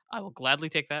years. I will gladly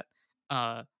take that.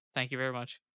 Uh thank you very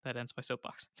much. That ends my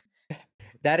soapbox.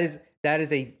 That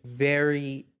is a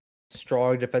very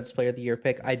strong defensive player of the year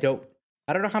pick. I don't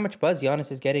know how much buzz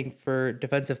Giannis is getting for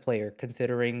defensive player,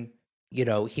 considering he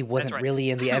That's wasn't right. really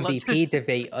in the Let's MVP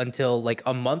debate until like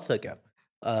a month ago.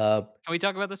 Uh, Can we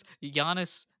talk about this?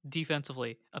 Giannis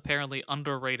defensively apparently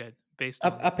underrated based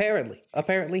on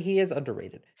apparently he is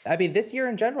underrated. I mean, this year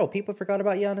in general, people forgot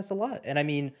about Giannis a lot, and I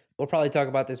mean, we'll probably talk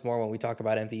about this more when we talk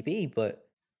about MVP. But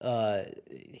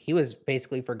he was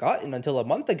basically forgotten until a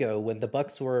month ago when the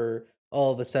Bucks were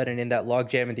all of a sudden in that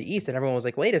logjam in the East, and everyone was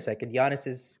like, "Wait a second, Giannis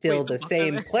is still wait, the the Bucks are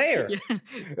same there? player. Yeah.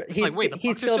 It's like, wait, the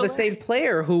He's Bucks are still still the there? same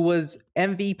player who was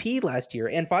MVP last year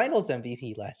and Finals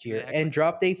MVP last year, and Exactly.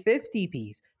 dropped a 50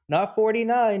 piece, not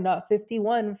 49, not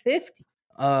 51, 50."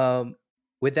 Um,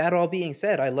 with that all being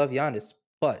said, I love Giannis,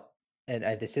 but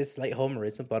this is slight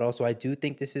homerism, but also I do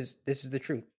think this is the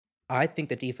truth. I think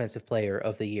the defensive player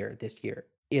of the year this year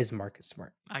is Marcus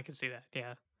Smart. I can see that.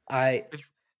 Yeah. I If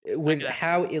I with could absolutely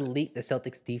how see that. elite the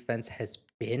Celtics defense has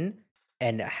been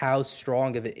and how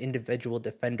strong of an individual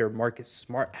defender Marcus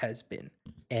Smart has been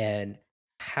and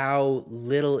how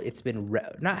little it's been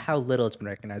not how little it's been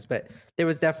recognized, but there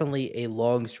was definitely a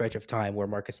long stretch of time where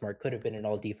Marcus Smart could have been an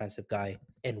all defensive guy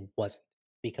and wasn't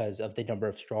because of the number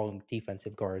of strong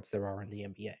defensive guards there are in the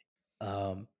NBA.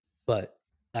 But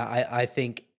I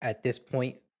think at this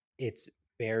point it's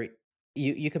very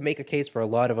you could make a case for a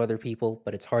lot of other people,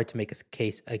 but it's hard to make a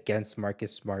case against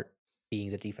Marcus Smart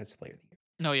being the defensive player of the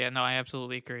No, yeah, no, I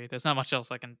absolutely agree. There's not much else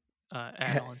I can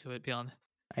add year. on to it beyond.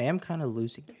 I am kind of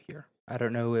losing you here. I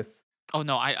don't know if Oh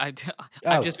no, oh I've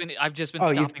just been oh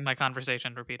you've stopping my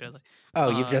conversation repeatedly. you've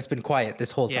Uh, just been quiet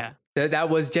this whole yeah. time. That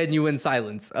was genuine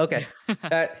silence. Okay,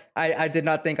 that I did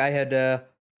not think I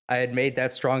had made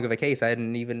that strong of a case. I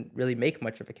didn't even really make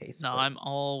much of a case, No, but I'm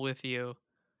all with you.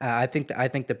 I think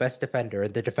the best defender,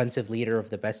 the defensive leader of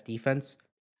the best defense,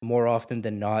 more often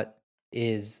than not,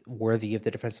 is worthy of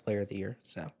the defensive player of the year.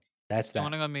 So that's It's that.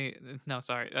 dawning on me. No,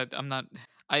 sorry, I'm not.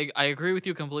 I agree with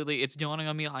you completely. It's dawning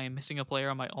on me. I am missing a player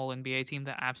on my All NBA team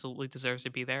that absolutely deserves to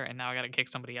be there, and now I got to kick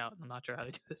somebody out. I'm not sure how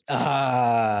to do this.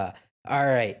 Ah, all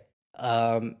right.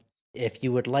 Um, if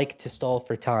you would like to stall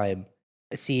for time,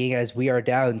 seeing as we are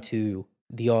down to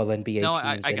the All NBA No, teams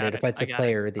I and a got it. I defensive got it.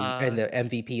 player, the and the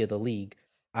MVP of the league,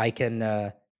 I can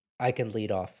I can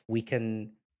lead off. We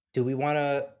can. Do we want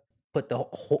to put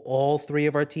all three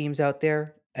of our teams out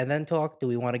there and then talk? Do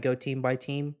we want to go team by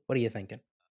team? What are you thinking?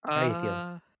 How are you feeling?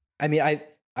 Uh, I mean,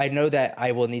 I know that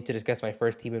I will need to discuss my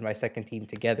first team and my second team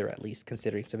together at least,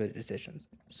 considering some of the decisions.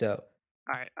 So,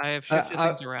 all right. I have uh, shifted uh,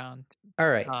 things around. all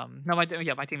right. No, my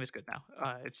team is good now.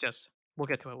 It's just we'll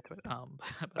get to it. We'll get to it. But I'm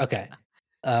good Okay.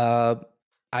 now. Um,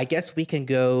 I guess we can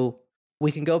go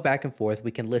back and forth.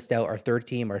 We can list out our third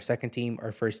team, our second team,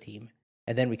 our first team,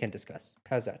 and then we can discuss.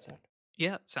 How's that sound?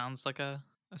 Yeah, it sounds like a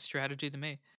strategy to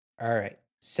me. All right.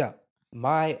 So,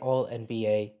 my all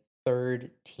NBA third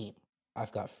team.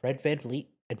 I've got Fred VanVleet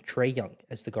and Trey Young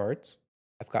as the guards.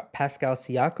 I've got Pascal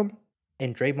Siakam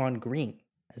and Draymond Green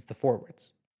as the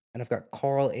forwards. And I've got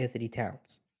Carl Anthony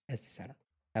Towns as the center.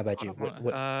 How about you? Hold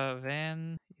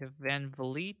on. You have Van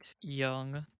Vliet,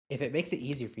 Young. If it makes it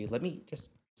easier for you, let me just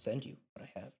send you what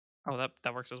I have. Oh,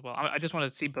 that works as well. I just want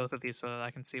to see both of these so that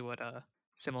I can see what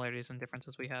similarities and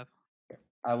differences we have. Here.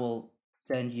 I will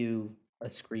send you a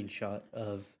screenshot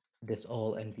of this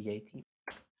all NBA team.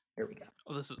 Here we go.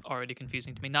 Oh, this is already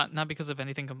confusing to me. Not because of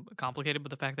anything complicated, but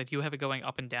the fact that you have it going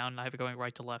up and down, and I have it going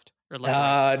right to left or left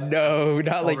to right. No,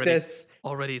 not like Already, this.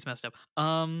 already it's messed up.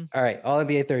 All right, all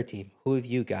NBA third team. Who have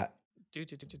you got?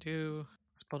 Do.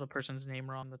 Spelled a person's name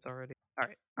wrong. That's already all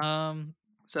right.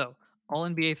 So all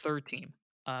NBA third team.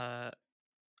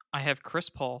 I have Chris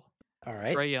Paul, All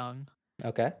right. Trey Young,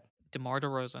 Okay. DeMar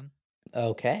DeRozan,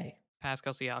 Okay.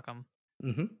 Pascal Siakam,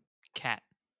 Mhm. Cat.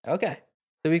 Okay.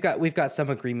 So we've got some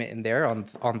agreement in there on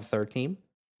the third team.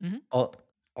 Mhm. Oh,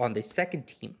 on the second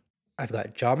team, I've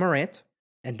got John Morant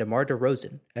and DeMar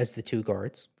DeRozan as the two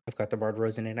guards. I've got DeMar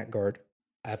DeRozan in at guard.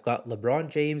 I've got LeBron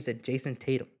James and Jason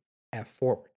Tatum at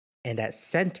forward. And at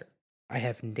center, I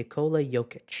have Nikola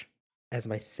Jokic as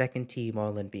my second team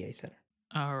All NBA center.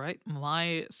 All right.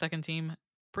 My second team,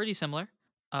 pretty similar.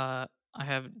 I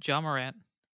have John Morant,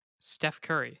 Steph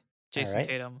Curry, All Jason right.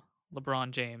 Tatum,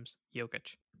 LeBron James,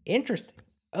 Jokic. Interesting.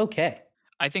 Okay.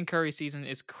 I think Curry's season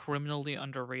is criminally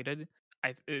underrated.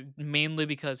 Mainly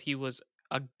because he was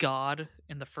a god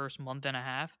in the first month and a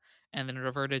half, and then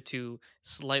reverted to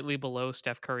slightly below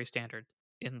Steph Curry standard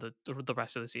in the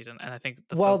rest of the season. And I think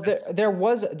the Well, there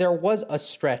focus, there was a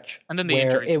stretch and then the where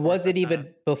injuries, it of course, wasn't that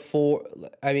even before.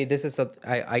 I mean, this is something.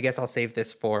 I guess I'll save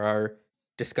this for our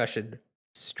discussion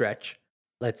stretch.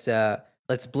 Let's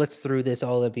blitz through this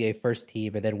All NBA first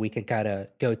team, and then we can kind of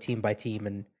go team by team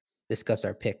and discuss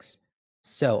our picks.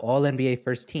 So, All NBA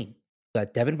first team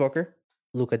got Devin Booker,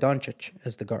 Luka Doncic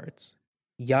as the guards,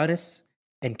 Giannis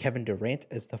and Kevin Durant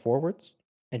as the forwards,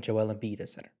 and Joel Embiid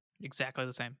as center. exactly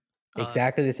the same. Uh,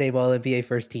 Exactly the same All NBA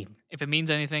first team. if it means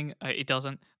anything, it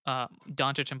doesn't.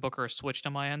 Doncic and Booker are switched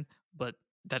on my end, but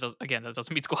that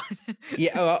doesn't mean squad.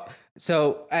 Yeah. Well,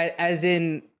 so as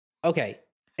in, okay,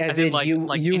 as As in, in like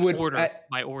you in would. order,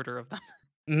 by order of them.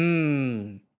 I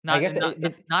Not guess not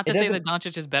not not it to say that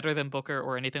doesn't. Doncic is better than Booker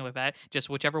or anything like that. Just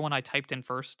whichever one I typed in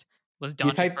first was You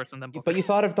Doncic type, first and then but Booker. you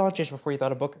thought of Doncic before you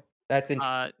thought of Booker. That's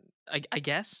interesting. Uh, I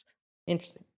guess.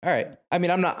 Interesting. All right. I mean,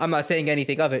 I'm not saying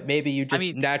anything of it. Maybe you I just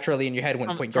mean, naturally in your head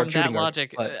went point guard, from that shooting guard.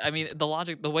 logic, But I mean, the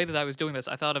logic, the way that I was doing this,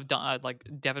 I thought of like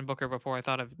Devin Booker before I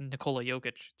thought of Nikola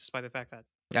Jokic, despite the fact that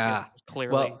Jokic ah, is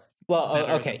clearly well, better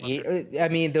than okay. Booker. I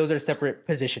mean, those are separate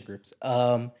position groups.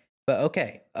 But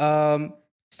okay.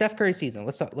 Steph Curry season.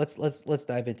 Let's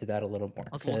dive into that a little more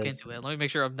Let's look into it. Let me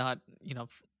make sure I'm not,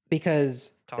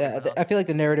 because talking about I nonsense. feel like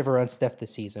the narrative around Steph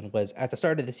this season was at the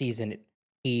start of the season,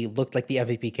 he looked like the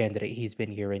MVP candidate he's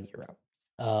been year in, year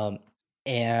out.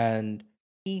 And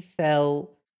he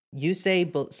fell, you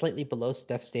say, slightly below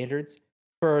Steph standards.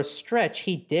 For a stretch,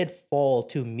 he did fall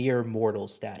to mere mortal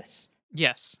status.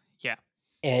 Yes. Yeah.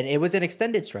 And it was an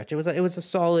extended stretch. It was a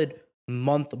solid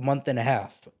month and a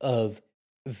half of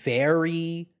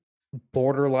very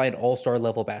borderline all-star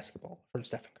level basketball from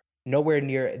Stephen Curry. Nowhere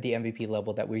near the MVP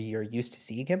level that we are used to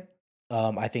seeing him.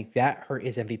 I think that hurt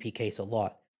his MVP case a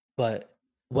lot. But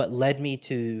what led me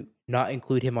to not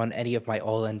include him on any of my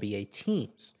All NBA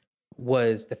teams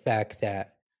was the fact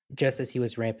that just as he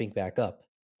was ramping back up,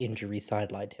 injury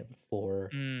sidelined him for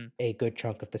Mm, a good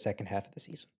chunk of the second half of the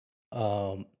season.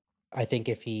 Um, I think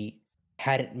if he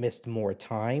hadn't missed more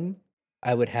time,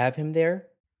 I would have him there.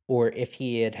 Or if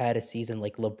he had had a season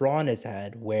like LeBron has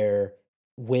had, where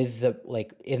with the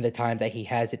like in the time that he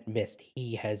hasn't missed,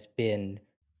 he has been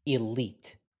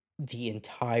elite the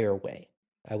entire way,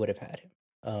 I would have had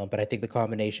him. But I think the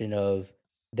combination of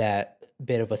that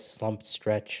bit of a slumped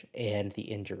stretch and the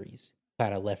injuries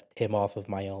kind of left him off of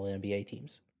my All NBA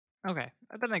teams. okay.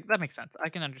 That makes sense. I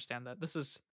can understand that. This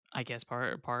is, I guess,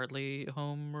 partly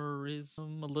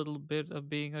homerism, a little bit of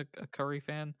being a Curry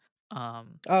fan.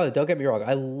 Um, Oh, don't get me wrong.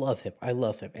 I love him. I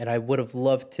love him, and I would have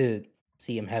loved to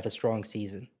see him have a strong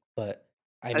season. But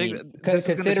I I think mean, that this is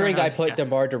gonna turn considering I out, put yeah.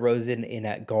 DeMar DeRozan in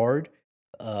at guard,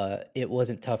 it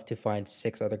wasn't tough to find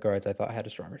six other guards I thought had a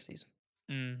stronger season.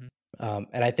 Mhm.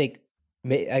 And I think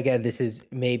again, this is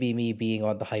maybe me being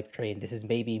on the hype train. This is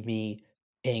maybe me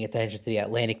paying attention to the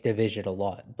Atlantic Division a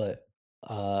lot. But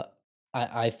uh,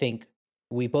 I think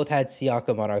we both had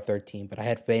Siakam on our third team, but I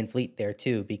had Van Vliet there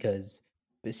too because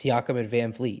Siakam and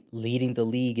Van Vliet leading the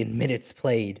league in minutes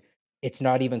played. It's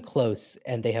not even close,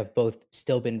 and they have both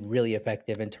still been really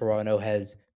effective. And Toronto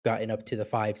has gotten up to the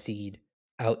 5 seed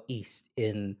out east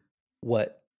in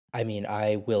what I mean,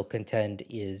 I will contend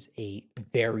is a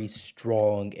very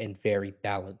strong and very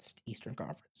balanced Eastern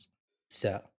Conference.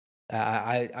 So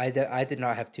I did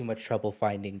not have too much trouble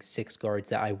finding six guards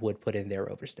that I would put in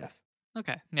there over Steph.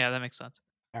 Okay. Yeah, that makes sense.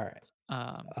 All right.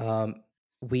 Um, Um,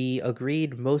 we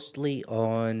agreed completely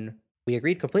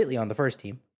on the first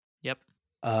team. yep.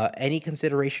 Any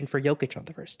consideration for Jokic on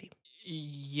the first team?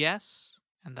 Yes,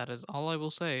 and that is all I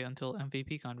will say until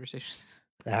MVP conversation.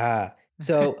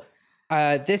 So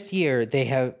this year they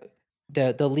have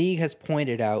the league has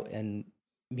pointed out and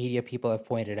media people have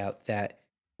pointed out that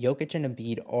Jokic and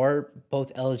Embiid are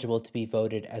both eligible to be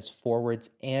voted as forwards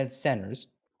and centers,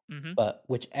 Mhm. but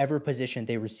whichever position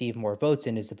they receive more votes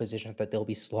in is the position that they'll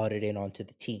be slotted in onto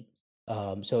the team.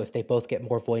 So if they both get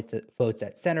more votes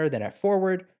at center than at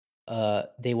forward,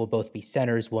 they will both be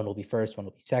centers. One will be first, one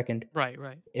will be second. Right,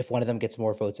 right. If one of them gets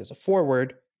more votes as a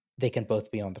forward, they can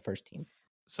both be on the first team.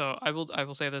 So I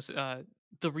will say this.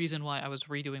 The reason why I was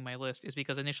redoing my list is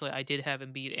because initially I did have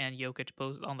Embiid and Jokic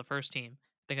both on the first team.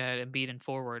 I think I had Embiid in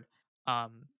forward.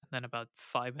 Then about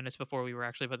 5 minutes before we were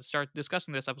actually about to start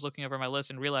discussing this, I was looking over my list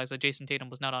and realized that Jason Tatum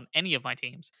was not on any of my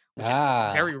teams, which is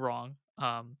very Ah, wrong.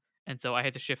 And so I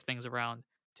had to shift things around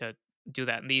to do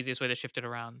that. And the easiest way to shift it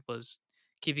around was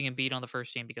keeping Embiid on the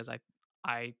first team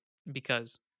I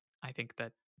because I think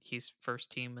that he's first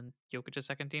team and Jokic is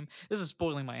second team. This is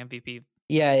spoiling my MVP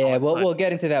yeah, yeah. thought, We'll but we'll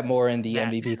get into that more in the that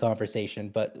MVP conversation.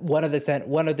 But one of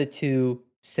the two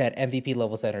set MVP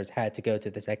level centers had to go to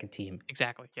the second team.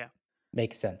 exactly, yeah.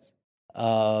 Makes sense.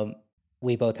 Um,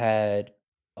 we both had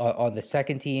on the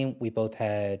second team. We both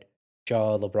had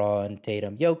Ja, LeBron,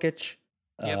 Tatum, Jokic.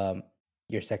 Yep. Um,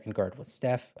 your second guard was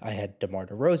Steph. I had DeMar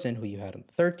DeRozan, who you had on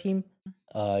the third team.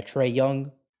 Trey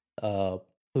Young, uh,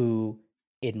 who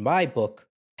in my book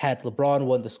had LeBron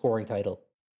won the scoring title.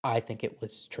 I think it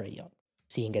was Trey Young,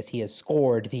 seeing as he has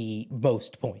scored the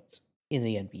most points in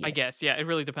the I NBA. guess, yeah, it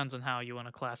really depends on how you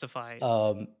wanna classify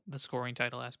Um, the scoring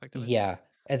title aspect of it. Yeah,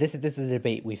 and this is a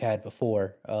debate we've had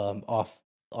before, off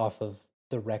of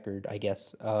the record, I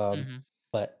guess. Mhm.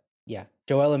 But yeah,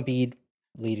 Joel Embiid,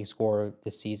 leading scorer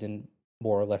this season,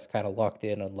 more or less kind of locked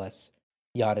in, unless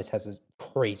Giannis has a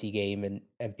crazy game and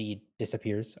Embiid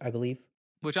disappears. I believe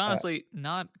Which uh, honestly,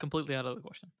 not completely out of the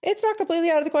question. it's not completely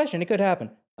out of the question. It could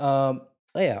happen. But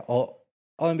yeah, all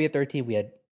NBA 13. We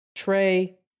had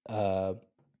Trey,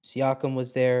 Siakam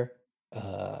was there.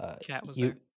 Cat was You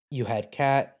there. you had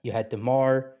Cat, you had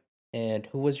Demar, and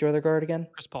who was your other guard again?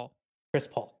 Chris Paul. Chris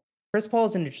Paul. Chris Paul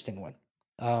is an interesting one.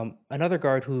 Another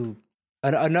guard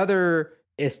another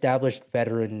established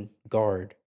veteran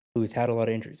guard who's had a lot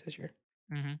of injuries this year,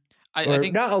 Mhm. I or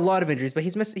think not a lot of injuries, but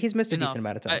he's missed a decent enough.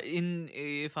 amount of time. In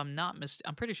if I'm not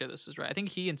I'm pretty sure this is right. I think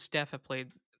he and Steph have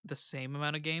played the same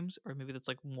amount of games, or maybe that's,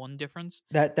 like, one difference,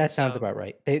 and That sounds so about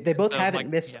right. They and both so haven't Mike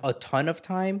missed yeah, a ton of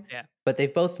time, yeah. but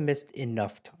they've both missed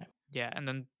enough time. Yeah, and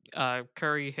then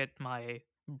Curry hit my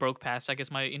broke past, I guess,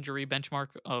 my injury benchmark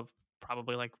of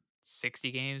probably like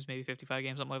 60 games, maybe 55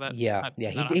 games, something like that. Yeah, Not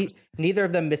yeah. not 100%. Neither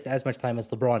of them missed as much time as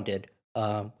LeBron did.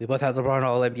 We both had LeBron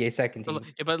All NBA second But,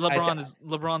 team. yeah, but I d-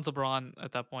 LeBron's LeBron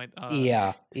at that point.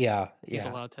 yeah, yeah, He's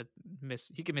yeah. allowed to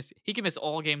miss. He can miss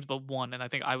all games but one, and I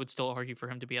think I would still argue for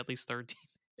him to be at least third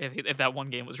team if that one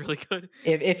game was really good.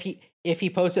 If he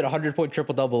posted a 100-point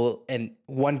triple double in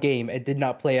one game and did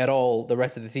not play at all the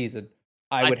rest of the season,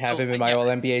 I I'd would have still him in my yeah All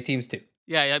NBA teams too.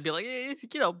 yeah I'd be like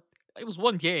it was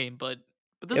one game, but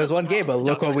this It is was one LeBron. game, What but are we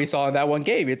look talking what about? we saw in that one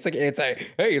game. It's like hey,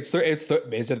 it's the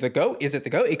is it the goat? Is it the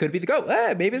goat? It could be the goat.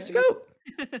 Maybe it's the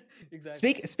Yeah, goat.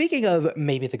 exactly. Speaking of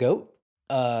maybe the goat,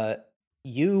 uh,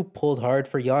 you pulled hard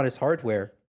for Giannis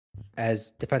Hardware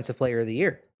as Defensive Player of the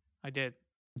Year. I did.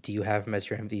 Do you have him as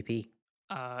your MVP?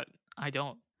 Uh, I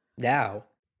don't. Now,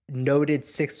 noted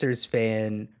Sixers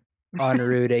fan,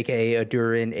 Honorud, aka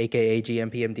Adurin, aka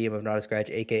GMPMDM of Not a Scratch,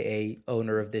 aka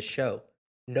owner of this show.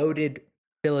 Noted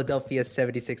Philadelphia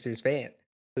 76ers fan.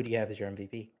 Who do you have as your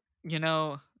MVP? You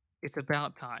know, it's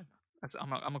about time. I'm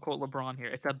gonna quote LeBron here.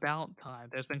 It's about time.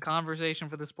 There's been conversation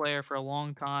for this player for a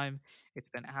long time. It's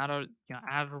been out of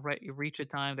reach of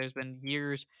time. There's been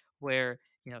years where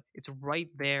it's right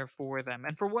there for them,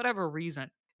 and for whatever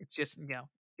reason, it's just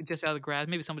out of the grasp.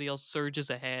 Maybe somebody else surges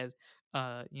ahead.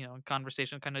 And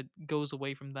conversation kind of goes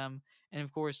away from them, and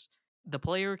of course, the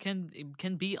player can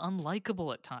be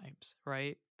unlikable at times,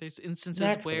 right? There's instances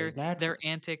Naturally, where their naturally.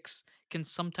 antics can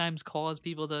sometimes cause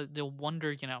people to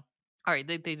wonder, all right,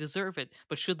 they deserve it,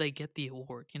 but should they get the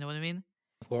award? You know what I mean?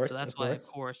 Of So course, that's of why, of course.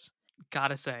 course,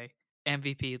 gotta say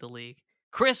MVP of the league,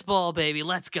 Chris Ball, baby,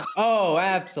 let's go. Oh,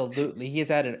 absolutely. He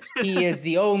is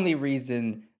the only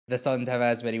reason the Suns have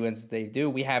as many wins as they do.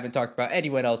 We haven't talked about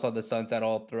anyone else on the Suns at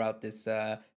all throughout this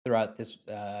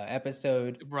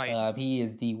episode. Right. He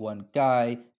is the one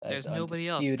guy. It's There's nobody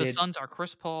else. The undisputed. Suns are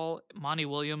Chris Paul, Monty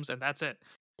Williams, and that's it.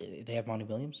 They have Monty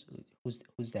Williams.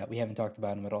 Who's that? We haven't talked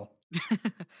about him at all.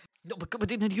 No, but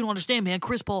you don't understand, man.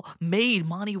 Chris Paul made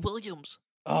Monty Williams.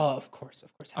 Oh, of course,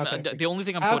 of course. How could I The forget? only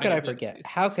thing I'm How could quoting I is forget?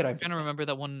 How could I I'm trying to forget? remember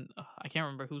that one. I can't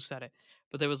remember who said it,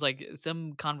 but there was like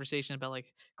some conversation about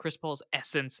like Chris Paul's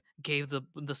essence gave the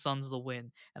Suns the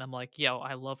win, and I'm like, yo,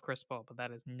 I love Chris Paul, but that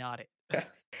is not it.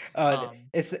 um,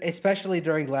 It's especially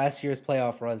during last year's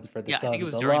playoff runs for the yeah, I think it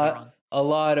Suns. was during the run. A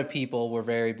lot of people were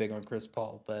very big on Chris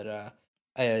Paul, but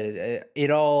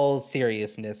in all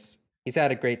seriousness, he's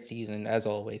had a great season as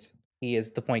always. He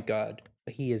is the point guard,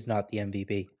 but he is not the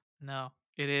MVP. No,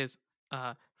 it is.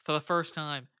 For the first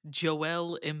time,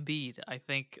 Joel Embiid. I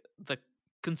think the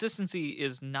consistency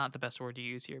is not the best word to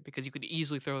use here because you could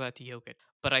easily throw that to Jokic.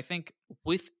 But I think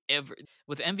with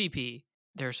MVP,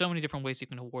 there are so many different ways you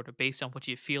can award it based on what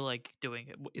you feel like doing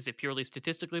it. Is it purely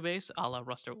statistically based, a la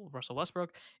Russell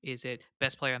Westbrook? Is it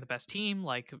best player on the best team,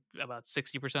 like about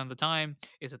 60% of the time?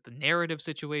 Is it the narrative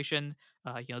situation?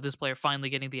 This player finally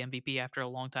getting the MVP after a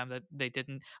long time that they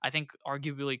didn't. I think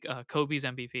arguably Kobe's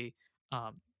MVP.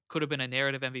 Um, could have been a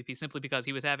narrative MVP simply because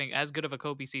he was having as good of a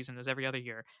Kobe season as every other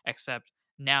year, except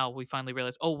now we finally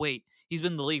realize, oh wait, he's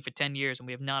been in the league for 10 years and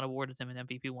we have not awarded him an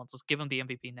MVP once. Let's give him the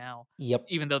MVP now. Yep.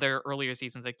 Even though there are earlier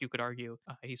seasons that you could argue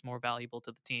he's more valuable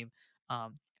to the team.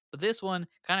 But this one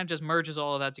kind of just merges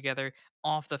all of that together,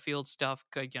 off the field stuff,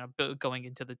 going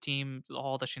into the team,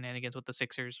 all the shenanigans with the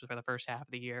Sixers for the first half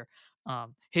of the year.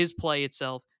 His play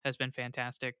itself has been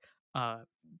fantastic. Uh,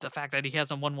 the fact that he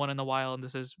hasn't won one in a while, and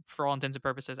this is for all intents and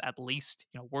purposes, at least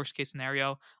worst case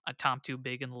scenario, a top two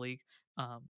big in the league.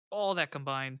 All that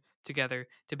combined together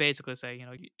to basically say,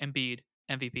 Embiid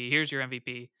MVP. Here's your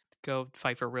MVP. Go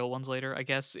fight for real ones later, I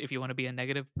guess. If you want to be a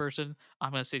negative person,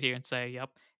 I'm gonna sit here and say, yep,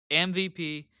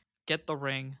 MVP. Get the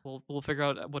ring. We'll figure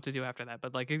out what to do after that.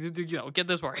 But like, get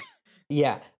this part.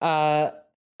 Yeah.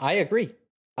 I agree.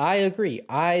 I agree.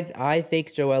 I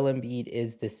think Joel Embiid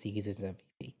is this season's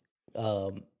MVP.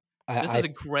 Um, This I is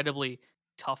incredibly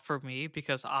tough for me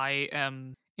because I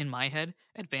am in my head,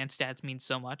 advanced stats means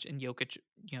so much, and Jokic,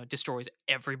 destroys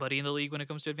everybody in the league when it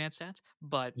comes to advanced stats.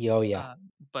 But, yo yeah uh,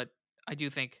 but I do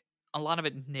think a lot of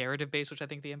it narrative based, which I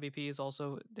think the MVP is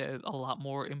also a lot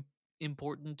more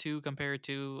important to compared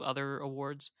to other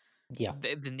awards. yeah.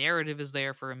 The narrative is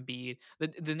there for Embiid.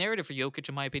 The narrative for Jokic,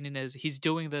 in my opinion, is he's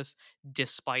doing this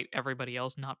despite everybody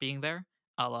else not being there.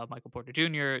 A la Michael Porter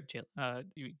Jr.,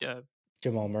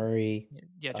 Jamal Murray,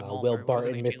 yeah, Jamal Will Murray. What was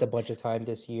his Barton name? missed a Jalen. bunch of time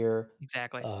this year.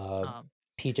 Exactly. Um, Um,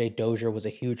 PJ Dozier was a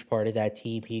huge part of that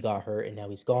team. He got hurt and now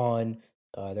he's gone.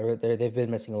 They've been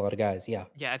missing a lot of guys. Yeah,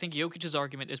 yeah, I think Jokic's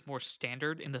argument is more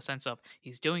standard in the sense of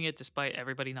he's doing it despite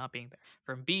everybody not being there.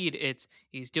 For Embiid, it's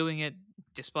he's doing it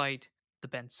despite the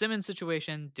Ben Simmons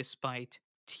situation, despite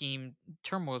team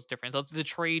turmoil is different. The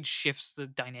trade shifts the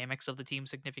dynamics of the team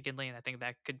significantly, and I think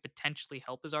that could potentially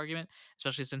help his argument,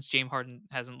 especially since James Harden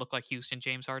hasn't looked like Houston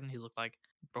James Harden. He's looked like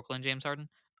Brooklyn James Harden.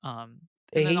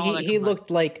 And then all that he combined. looked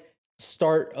like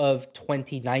start of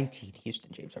 2019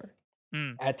 Houston James Harden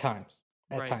Mm, at times.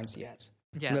 At right. times he has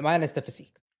Yeah. minus the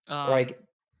physique, or Um, like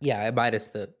yeah, minus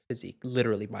the physique,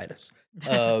 literally minus.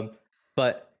 Um,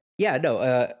 but yeah,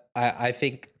 no, I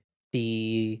think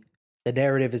the the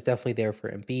narrative is definitely there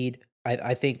for Embiid.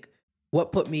 I think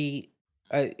what put me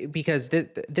because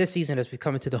this season as we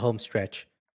come into the home stretch,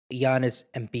 Giannis,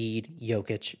 Embiid,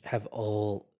 Jokic have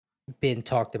all been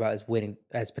talked about as winning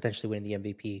as potentially winning the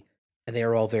MVP, and they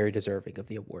are all very deserving of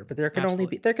the award. But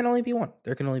Absolutely. there can only be one.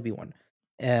 There can only be one.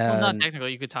 Well, not And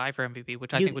technically. You could tie for MVP,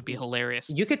 which I think you would be hilarious,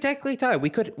 you could technically tie. We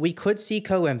could see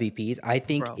co MVPs. I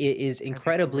think bro. it is That'd be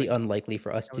incredibly great. unlikely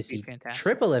for us That to would be see fantastic.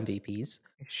 triple MVPs.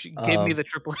 Give me Um, the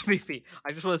triple MVP.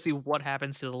 I just want to see what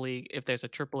happens to the league if there's a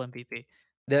triple MVP.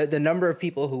 the number of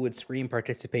people who would scream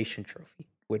participation trophy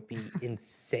would be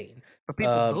insane. But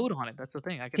people Um, vote on it. That's the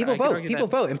thing. I could argue that. people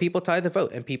vote, and people tie the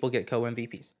vote, and people get co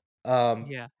MVPs. Um,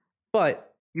 Yeah,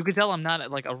 but you could tell I'm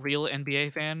not like a real NBA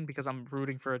fan because I'm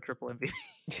rooting for a triple MVP.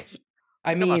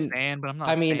 I Like I'm a mean, fan, but I'm not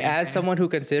a as fan. someone who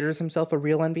considers himself a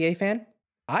real NBA fan,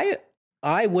 I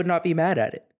I would not be mad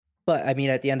at it. But I mean,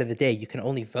 at the end of the day, you can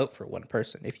only vote for one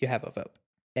person if you have a vote,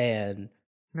 and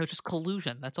No, just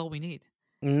collusion. That's all we need.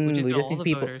 We just we get just all need the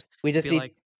people. voters We to just be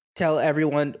like, need tell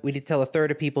everyone. We need to tell a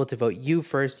third of people to vote you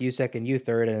first, you second, you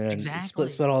third, and then exactly.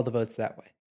 split all the votes that way.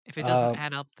 If it doesn't Um,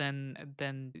 add up, then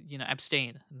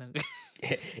abstain. And then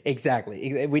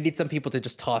exactly. We need some people to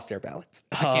just toss their ballots.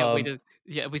 I can't wait to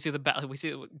yeah, we see the ballot. We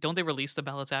see don't they release the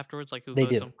ballots afterwards, like who They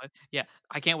votes do. on what? Yeah,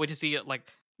 I can't wait to see it. Like,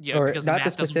 yeah, Or because the not the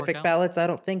math doesn't work specific out. ballots, I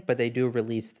don't think, but they do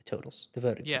release the totals, the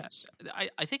voting Yeah, totals.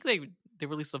 I think they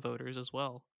release the voters as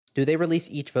well. Do they release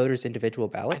each voter's individual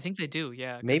I ballot? think they do.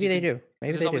 Yeah, because Maybe you they could do. because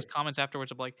Maybe there's they always do. comments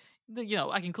afterwards of like,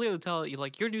 I can clearly tell you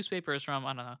like your newspaper is from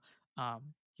I don't know,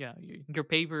 yeah, your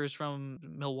paper is from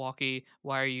Milwaukee.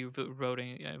 Why are you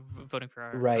voting for our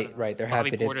I don't Right, know right. There have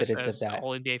Bobby been Portis incidents of as the that.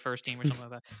 All NBA first team or something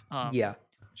like that. Yeah.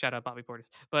 Shout out Bobby Portis.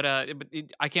 But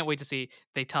I can't wait to see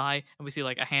they tie and we see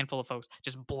like a handful of folks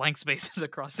just blank spaces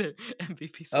across their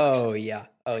MVP selection. Oh yeah.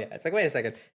 Oh yeah. It's like, wait a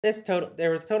second.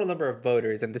 There was a total number of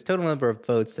voters and this total number of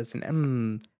votes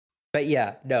doesn't but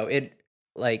yeah, no,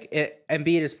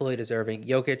 Embiid is fully deserving.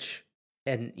 Jokic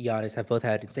and Giannis have both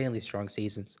had insanely strong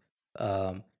seasons.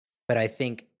 Um, but I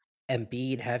think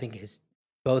Embiid having his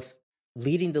both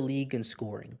leading the league in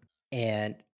scoring,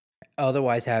 and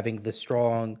otherwise having the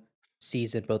strong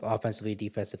season both offensively and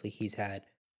defensively he's had,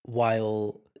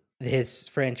 while his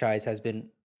franchise has been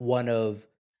one of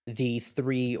the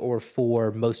 3 or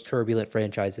 4 most turbulent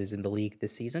franchises in the league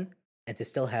this season, and to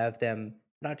still have them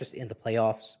not just in the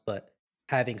playoffs, but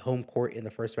having home court in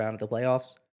the first round of the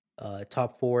playoffs,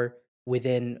 top 4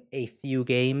 within a few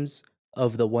games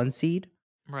of the 1 seed,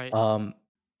 Right. um,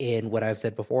 in what I've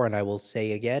said before, and I will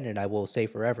say again, and I will say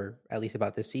forever, at least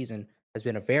about this season, has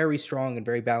been a very strong and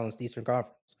very balanced Eastern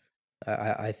Conference.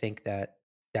 I think that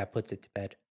that puts it to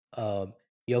bed. Um,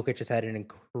 Jokic has had an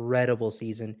incredible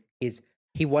season.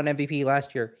 He won MVP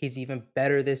last year. He's even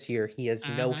better this year. He has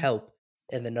no Mhm. help,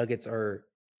 and the Nuggets are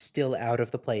still out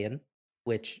of the play-in,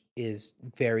 which is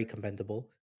very commendable.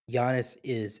 Giannis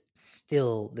is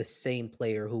still the same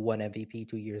player who won MVP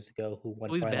 2 years ago, who won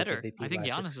Well, he's Finals better. MVP I think last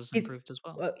year. Giannis has He's improved as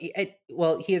well.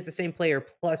 he is the same player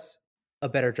plus a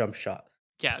better jump shot,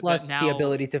 Yeah, that plus the now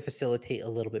ability to facilitate a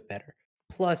little bit better,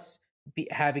 plus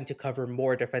having to cover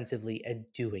more defensively and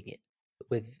doing it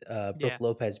with Brooke yeah.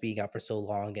 Lopez being out for so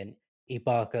long and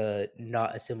Ibaka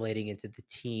not assimilating into the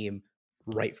team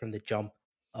right from the jump.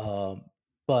 Um,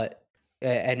 but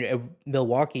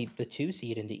Milwaukee, the 2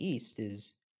 seed in the East,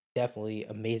 is definitely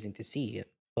amazing to see.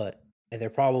 But and they're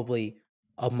probably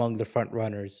among the front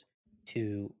runners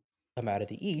to come out of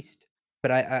the East.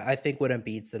 But I think what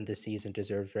Embiid's done this season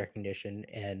deserves recognition.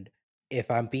 And if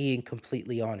I'm being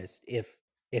completely honest, if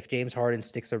James Harden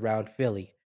sticks around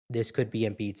Philly, this could be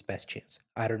Embiid's best chance.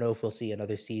 I don't know if we'll see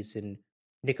another season.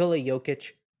 Nikola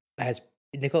Jokic has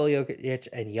Nikola Jokic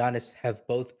and Giannis have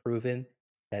both proven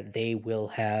that they will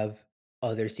have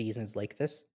other seasons like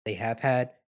this. They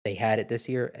had it this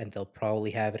year, and they'll probably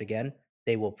have it again.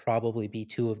 They will probably be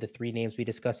 2 of the 3 names we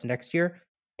discussed next year.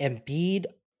 Embiid,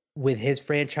 with his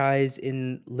franchise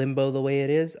in limbo the way it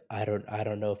is, I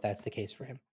don't know if that's the case for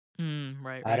him.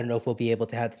 Right, I right. don't know if we'll be able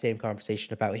to have the same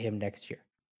conversation about him next year.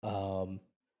 Um,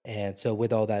 and so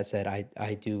with all that said,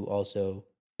 I do also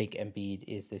think Embiid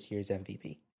is this year's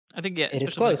MVP. I think, yeah, It is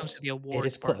especially when it comes to close. the It awards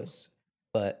is part. close,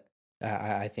 but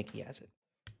I think he has it.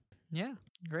 Yeah,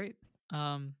 great. Those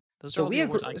are So all the we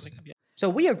agree. awards I can think of, yeah. So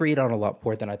we agreed on a lot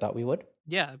more than I thought we would.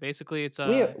 Yeah, basically, it's,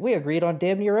 We agreed on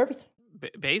damn near everything.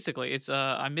 basically, it's,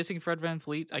 I'm missing Fred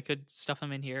VanVleet. I could stuff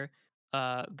him in here,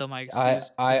 though my I excuse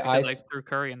is I I because I s- threw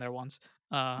Curry in there once.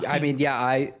 I mean,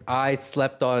 yeah, I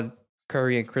slept on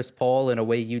Curry and Chris Paul in a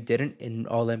way you didn't in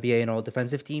all NBA and all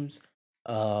defensive teams.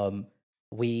 Um,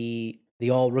 we the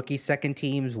all rookie second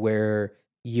teams where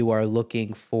you are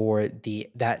looking for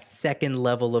that second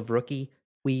level of rookie.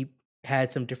 We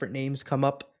had some different names come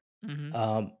up. Mhm.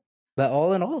 Um, but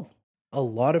all in all, a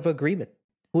lot of agreement.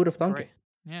 Who'd have thunk Great. it?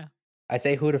 Yeah. I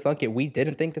say who'd have thunk it. We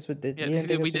didn't think this would. Yeah, We didn't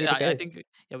think we this would be did. the I case. think,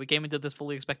 yeah, we came into this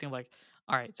fully expecting, like,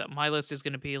 all right, so my list is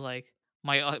gonna be like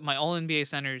my all NBA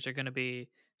centers are gonna be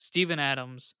Steven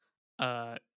Adams,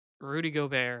 uh, Rudy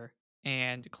Gobert,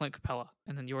 and Clint Capella,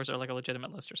 and then yours are like a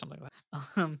legitimate list or something like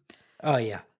that. Oh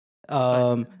yeah.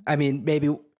 But I mean,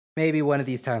 maybe one of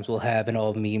these times we'll have an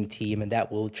all meme team, and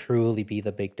that will truly be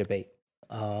the big debate.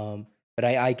 But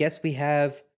I guess we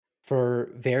have for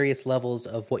various levels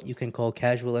of what you can call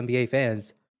casual NBA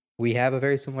fans, we have a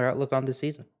very similar outlook on this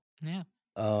season. yeah.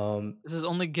 Um, This is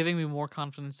only giving me more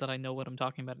confidence that I know what I'm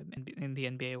talking about in the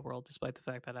NBA world, despite the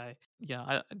fact that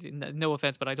no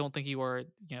offense, but I don't think you are,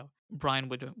 Brian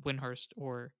Windhurst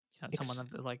or someone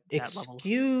ex- of like that level.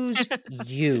 excuse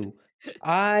you.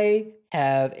 I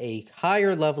have a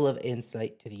higher level of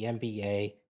insight to the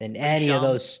NBA than Are you any of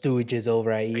those Shams? stooges over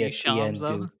at Are you Shams ESPN do.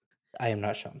 though? I am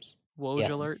not Shams. Woj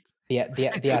The alert. the You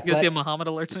gonna see a athletic Muhammad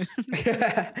alert soon?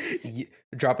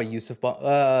 drop a Yusuf bomb.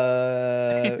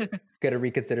 Gonna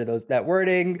reconsider that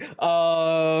wording.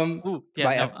 Ooh, yeah,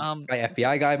 My no. my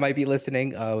FBI guy might be listening.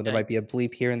 There might be Yikes, a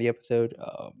bleep here in the episode.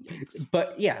 yikes.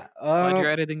 But yeah. Glad you're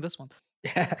editing this one.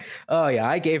 Oh yeah,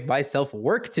 I gave myself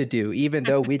work to do, even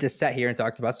though we just sat here and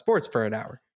talked about sports for an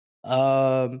hour.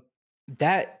 Um,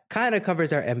 that kind of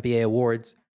covers our NBA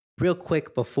awards. Real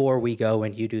quick before we go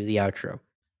and you do the outro,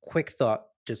 quick thought,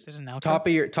 just There's an outro.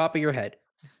 top of your head.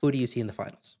 Who do you see in the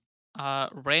finals?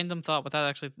 Random thought without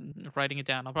actually writing it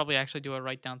down. I'll probably actually do a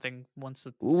write down thing once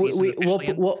the We, season we we'll,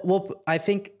 officially pu- ends. I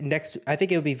think next. I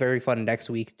think it would be very fun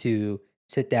next week to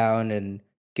sit down and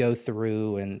go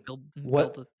through and Build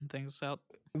what things out.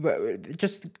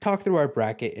 just talk through our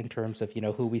bracket in terms of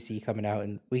who we see coming out,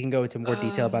 and we can go into more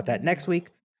detail about that next Um, week.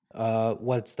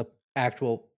 What's the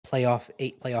actual playoff?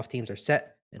 8 playoff teams are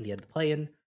set in the end of the play-in.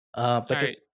 But all right.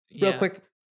 just real Yeah. quick,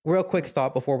 real quick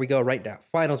thought before we go right now.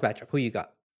 Finals matchup. Who you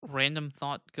got? Random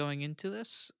thought going into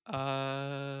this.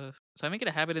 So I make it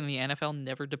a habit in the NFL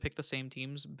never to pick the same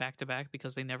teams back to back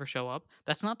because they never show up.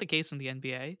 That's not the case in the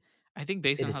NBA. I think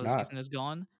based It on is how the not. season has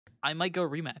gone, I might go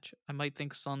rematch. I might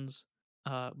think Suns,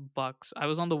 Bucks. I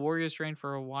was on the Warriors train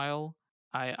for a while.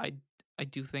 I I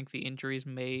do think the injuries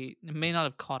may not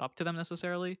have caught up to them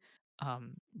necessarily.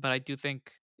 But I do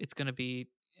think it's going to be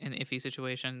an iffy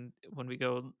situation when we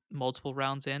go multiple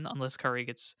rounds in, unless Curry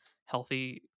gets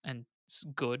healthy and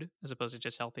good as opposed to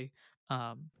just healthy.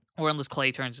 Or unless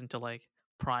Clay turns into like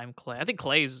prime Clay. I think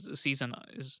Clay's season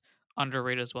is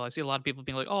underrated as well. I see a lot of people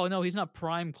being like, "Oh no, he's not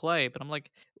prime Clay," but I'm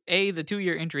like, A, the 2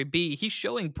 year injury. B, he's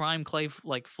showing prime Clay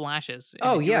like flashes. And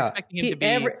Oh if you were yeah, expecting him to he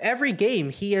be every game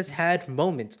he has had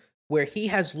moments where he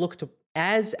has looked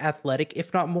as athletic,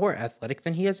 if not more athletic,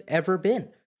 than he has ever been.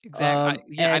 I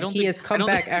And don't he think has I come don't.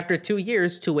 back after 2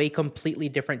 years to a completely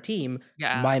different team,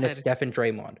 Yeah, minus Steph and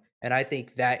Draymond, and I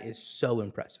think that is so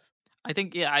impressive. I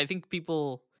think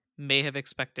people may have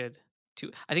expected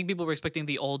I think people were expecting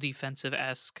the all defensive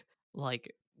esque,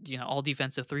 like, all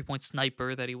defensive 3-point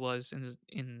sniper that he was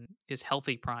in his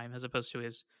healthy prime as opposed to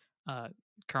his uh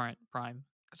current prime.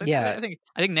 Because Yeah,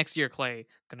 I think next year Clay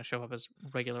gonna show up as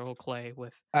regular old Clay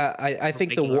with I a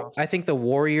think regular I offseason. think the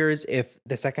Warriors, if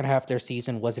the second half of their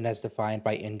season wasn't as defined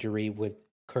by injury with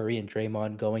Curry and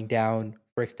Draymond going down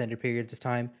for extended periods of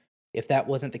time, if that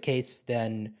wasn't the case,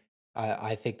 then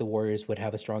I think the Warriors would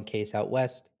have a strong case out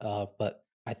west. But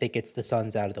I think it's the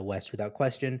Suns out of the West without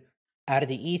question. Out of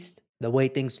the East, the way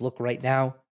things look right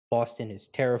now, Boston is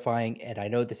terrifying, and I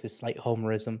know this is slight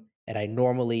homerism, and I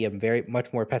normally am very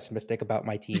much more pessimistic about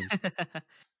my teams,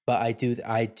 but I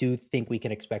do think we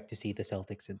can expect to see the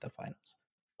Celtics in the finals.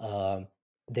 Um,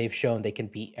 they've shown they can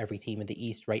beat every team in the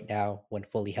East right now when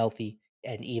fully healthy,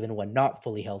 and even when not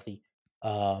fully healthy.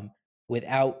 Um,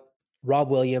 Without Rob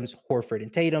Williams, Horford,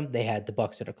 and Tatum, they had the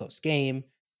Bucks in a close game.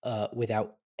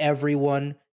 Without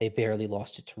everyone, they barely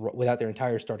lost to Toronto. Without their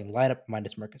entire starting lineup,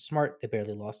 minus Marcus Smart, they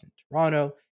barely lost in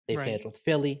Toronto. They've Right. handled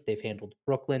Philly. They've handled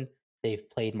Brooklyn. They've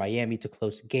played Miami to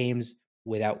close games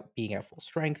without being at full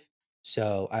strength.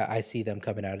 So I see them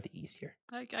coming out of the East here.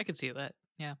 I could see that.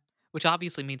 Yeah. Which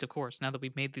obviously means, of course, now that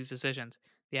we've made these decisions,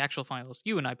 the actual finals,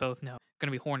 you and I both know,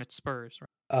 gonna be Hornets Spurs,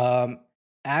 right? Um,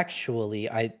 actually,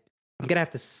 I'm gonna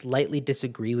have to slightly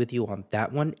disagree with you on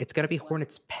that one. It's gonna be What?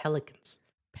 Hornets Pelicans.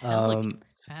 Um,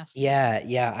 Pelicans. Fascinating.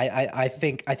 yeah. I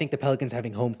think the Pelicans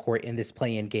having home court in this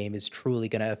play-in game is truly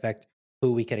gonna affect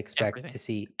who we can expect Everything. to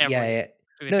see. Yeah, Everything. yeah.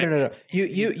 To No, no, affect no, no. the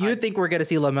You entire think we're gonna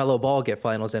see Lamelo Ball get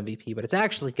Finals MVP, but it's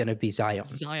actually gonna be Zion.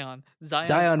 Zion. Zion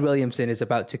Zion Williamson is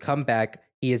about to come back.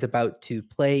 He is about to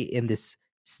play in this,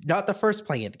 not the first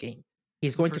play-in game.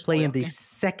 He's the going to first play in playoff the game.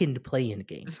 second play-in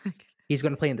game. He's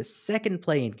going to play in the second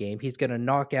play-in game. He's going to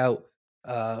knock out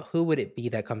who would it be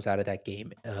that comes out of that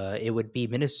game? It would be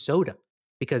Minnesota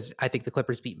because I think the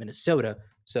Clippers beat Minnesota.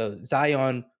 So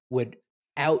Zion would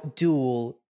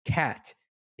outduel Cat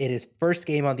in his first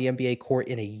game on the NBA court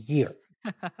in a year.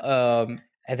 And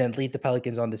then lead the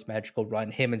Pelicans on this magical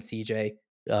run. Him and CJ,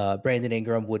 Brandon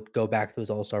Ingram would go back to his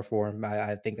All Star form.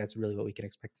 I think that's really what we can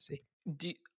expect to see.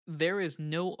 Do, there is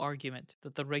no argument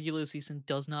that the regular season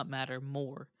does not matter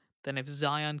more than if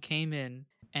Zion came in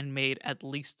and made at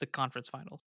least the conference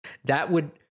finals. That would,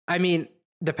 I mean,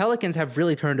 the Pelicans have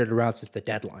really turned it around since the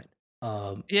deadline.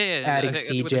 Yeah. Adding I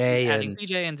think with the CJ adding and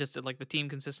CJ and just like the team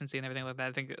consistency and everything like that.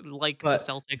 I think like the but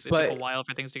Celtics, it took a but while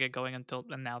for things to get going until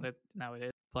and now it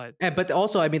is. But but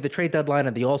also, I mean, the trade deadline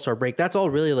and the All Star break. That's all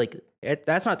really like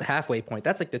that's not the halfway point.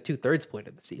 That's like the 2/3 point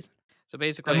of the season. so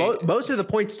basically, Most of the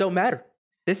points don't matter.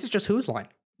 This is just whose line.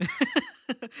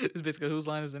 it's basically whose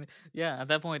line is in it. Yeah, at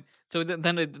that point. So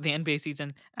then the NBA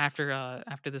season after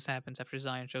this happens, after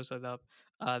Zion shows up,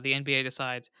 the NBA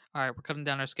decides, all right, we're cutting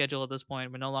down our schedule at this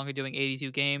point. We're no longer doing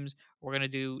 82 games. We're gonna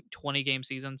do 20 game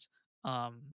seasons.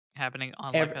 Happening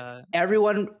on like a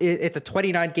Everyone, it's a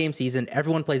 29 game season.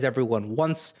 Everyone plays everyone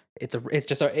once. It's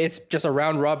just a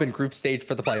round robin group stage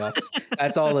for the playoffs.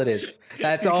 That's all it is.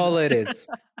 That's all it is.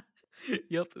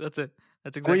 Yep, that's it.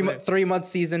 That's exactly it. 3 month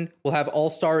season. We'll have all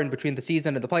star in between the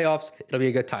season and the playoffs. It'll be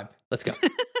a good time. Let's go.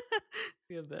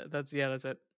 That's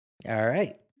it. All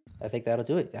right. I think that'll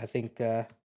do it. I think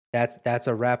that's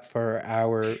a wrap for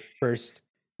our first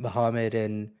Muhammad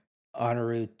and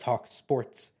Honoru talk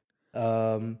sports.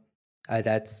 We're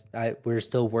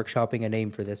still workshopping a name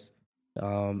for this.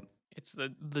 It's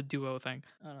the duo thing.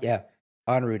 I don't know. Yeah,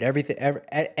 Honoru,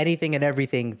 anything and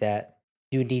everything that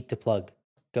you need to plug,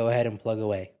 go ahead and plug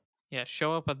away. Yeah,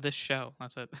 show up at this show.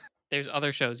 That's it. There's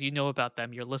other shows. You know about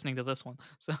them. You're listening to this one.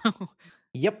 So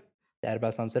Yep, that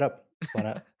about sums it up.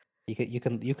 Wanna You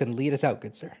can lead us out,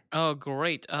 good sir. Oh,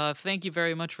 great. Thank you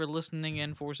very much for listening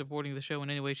and for supporting the show in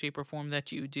any way, shape, or form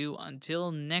that you do.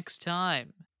 Until next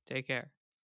time, take care.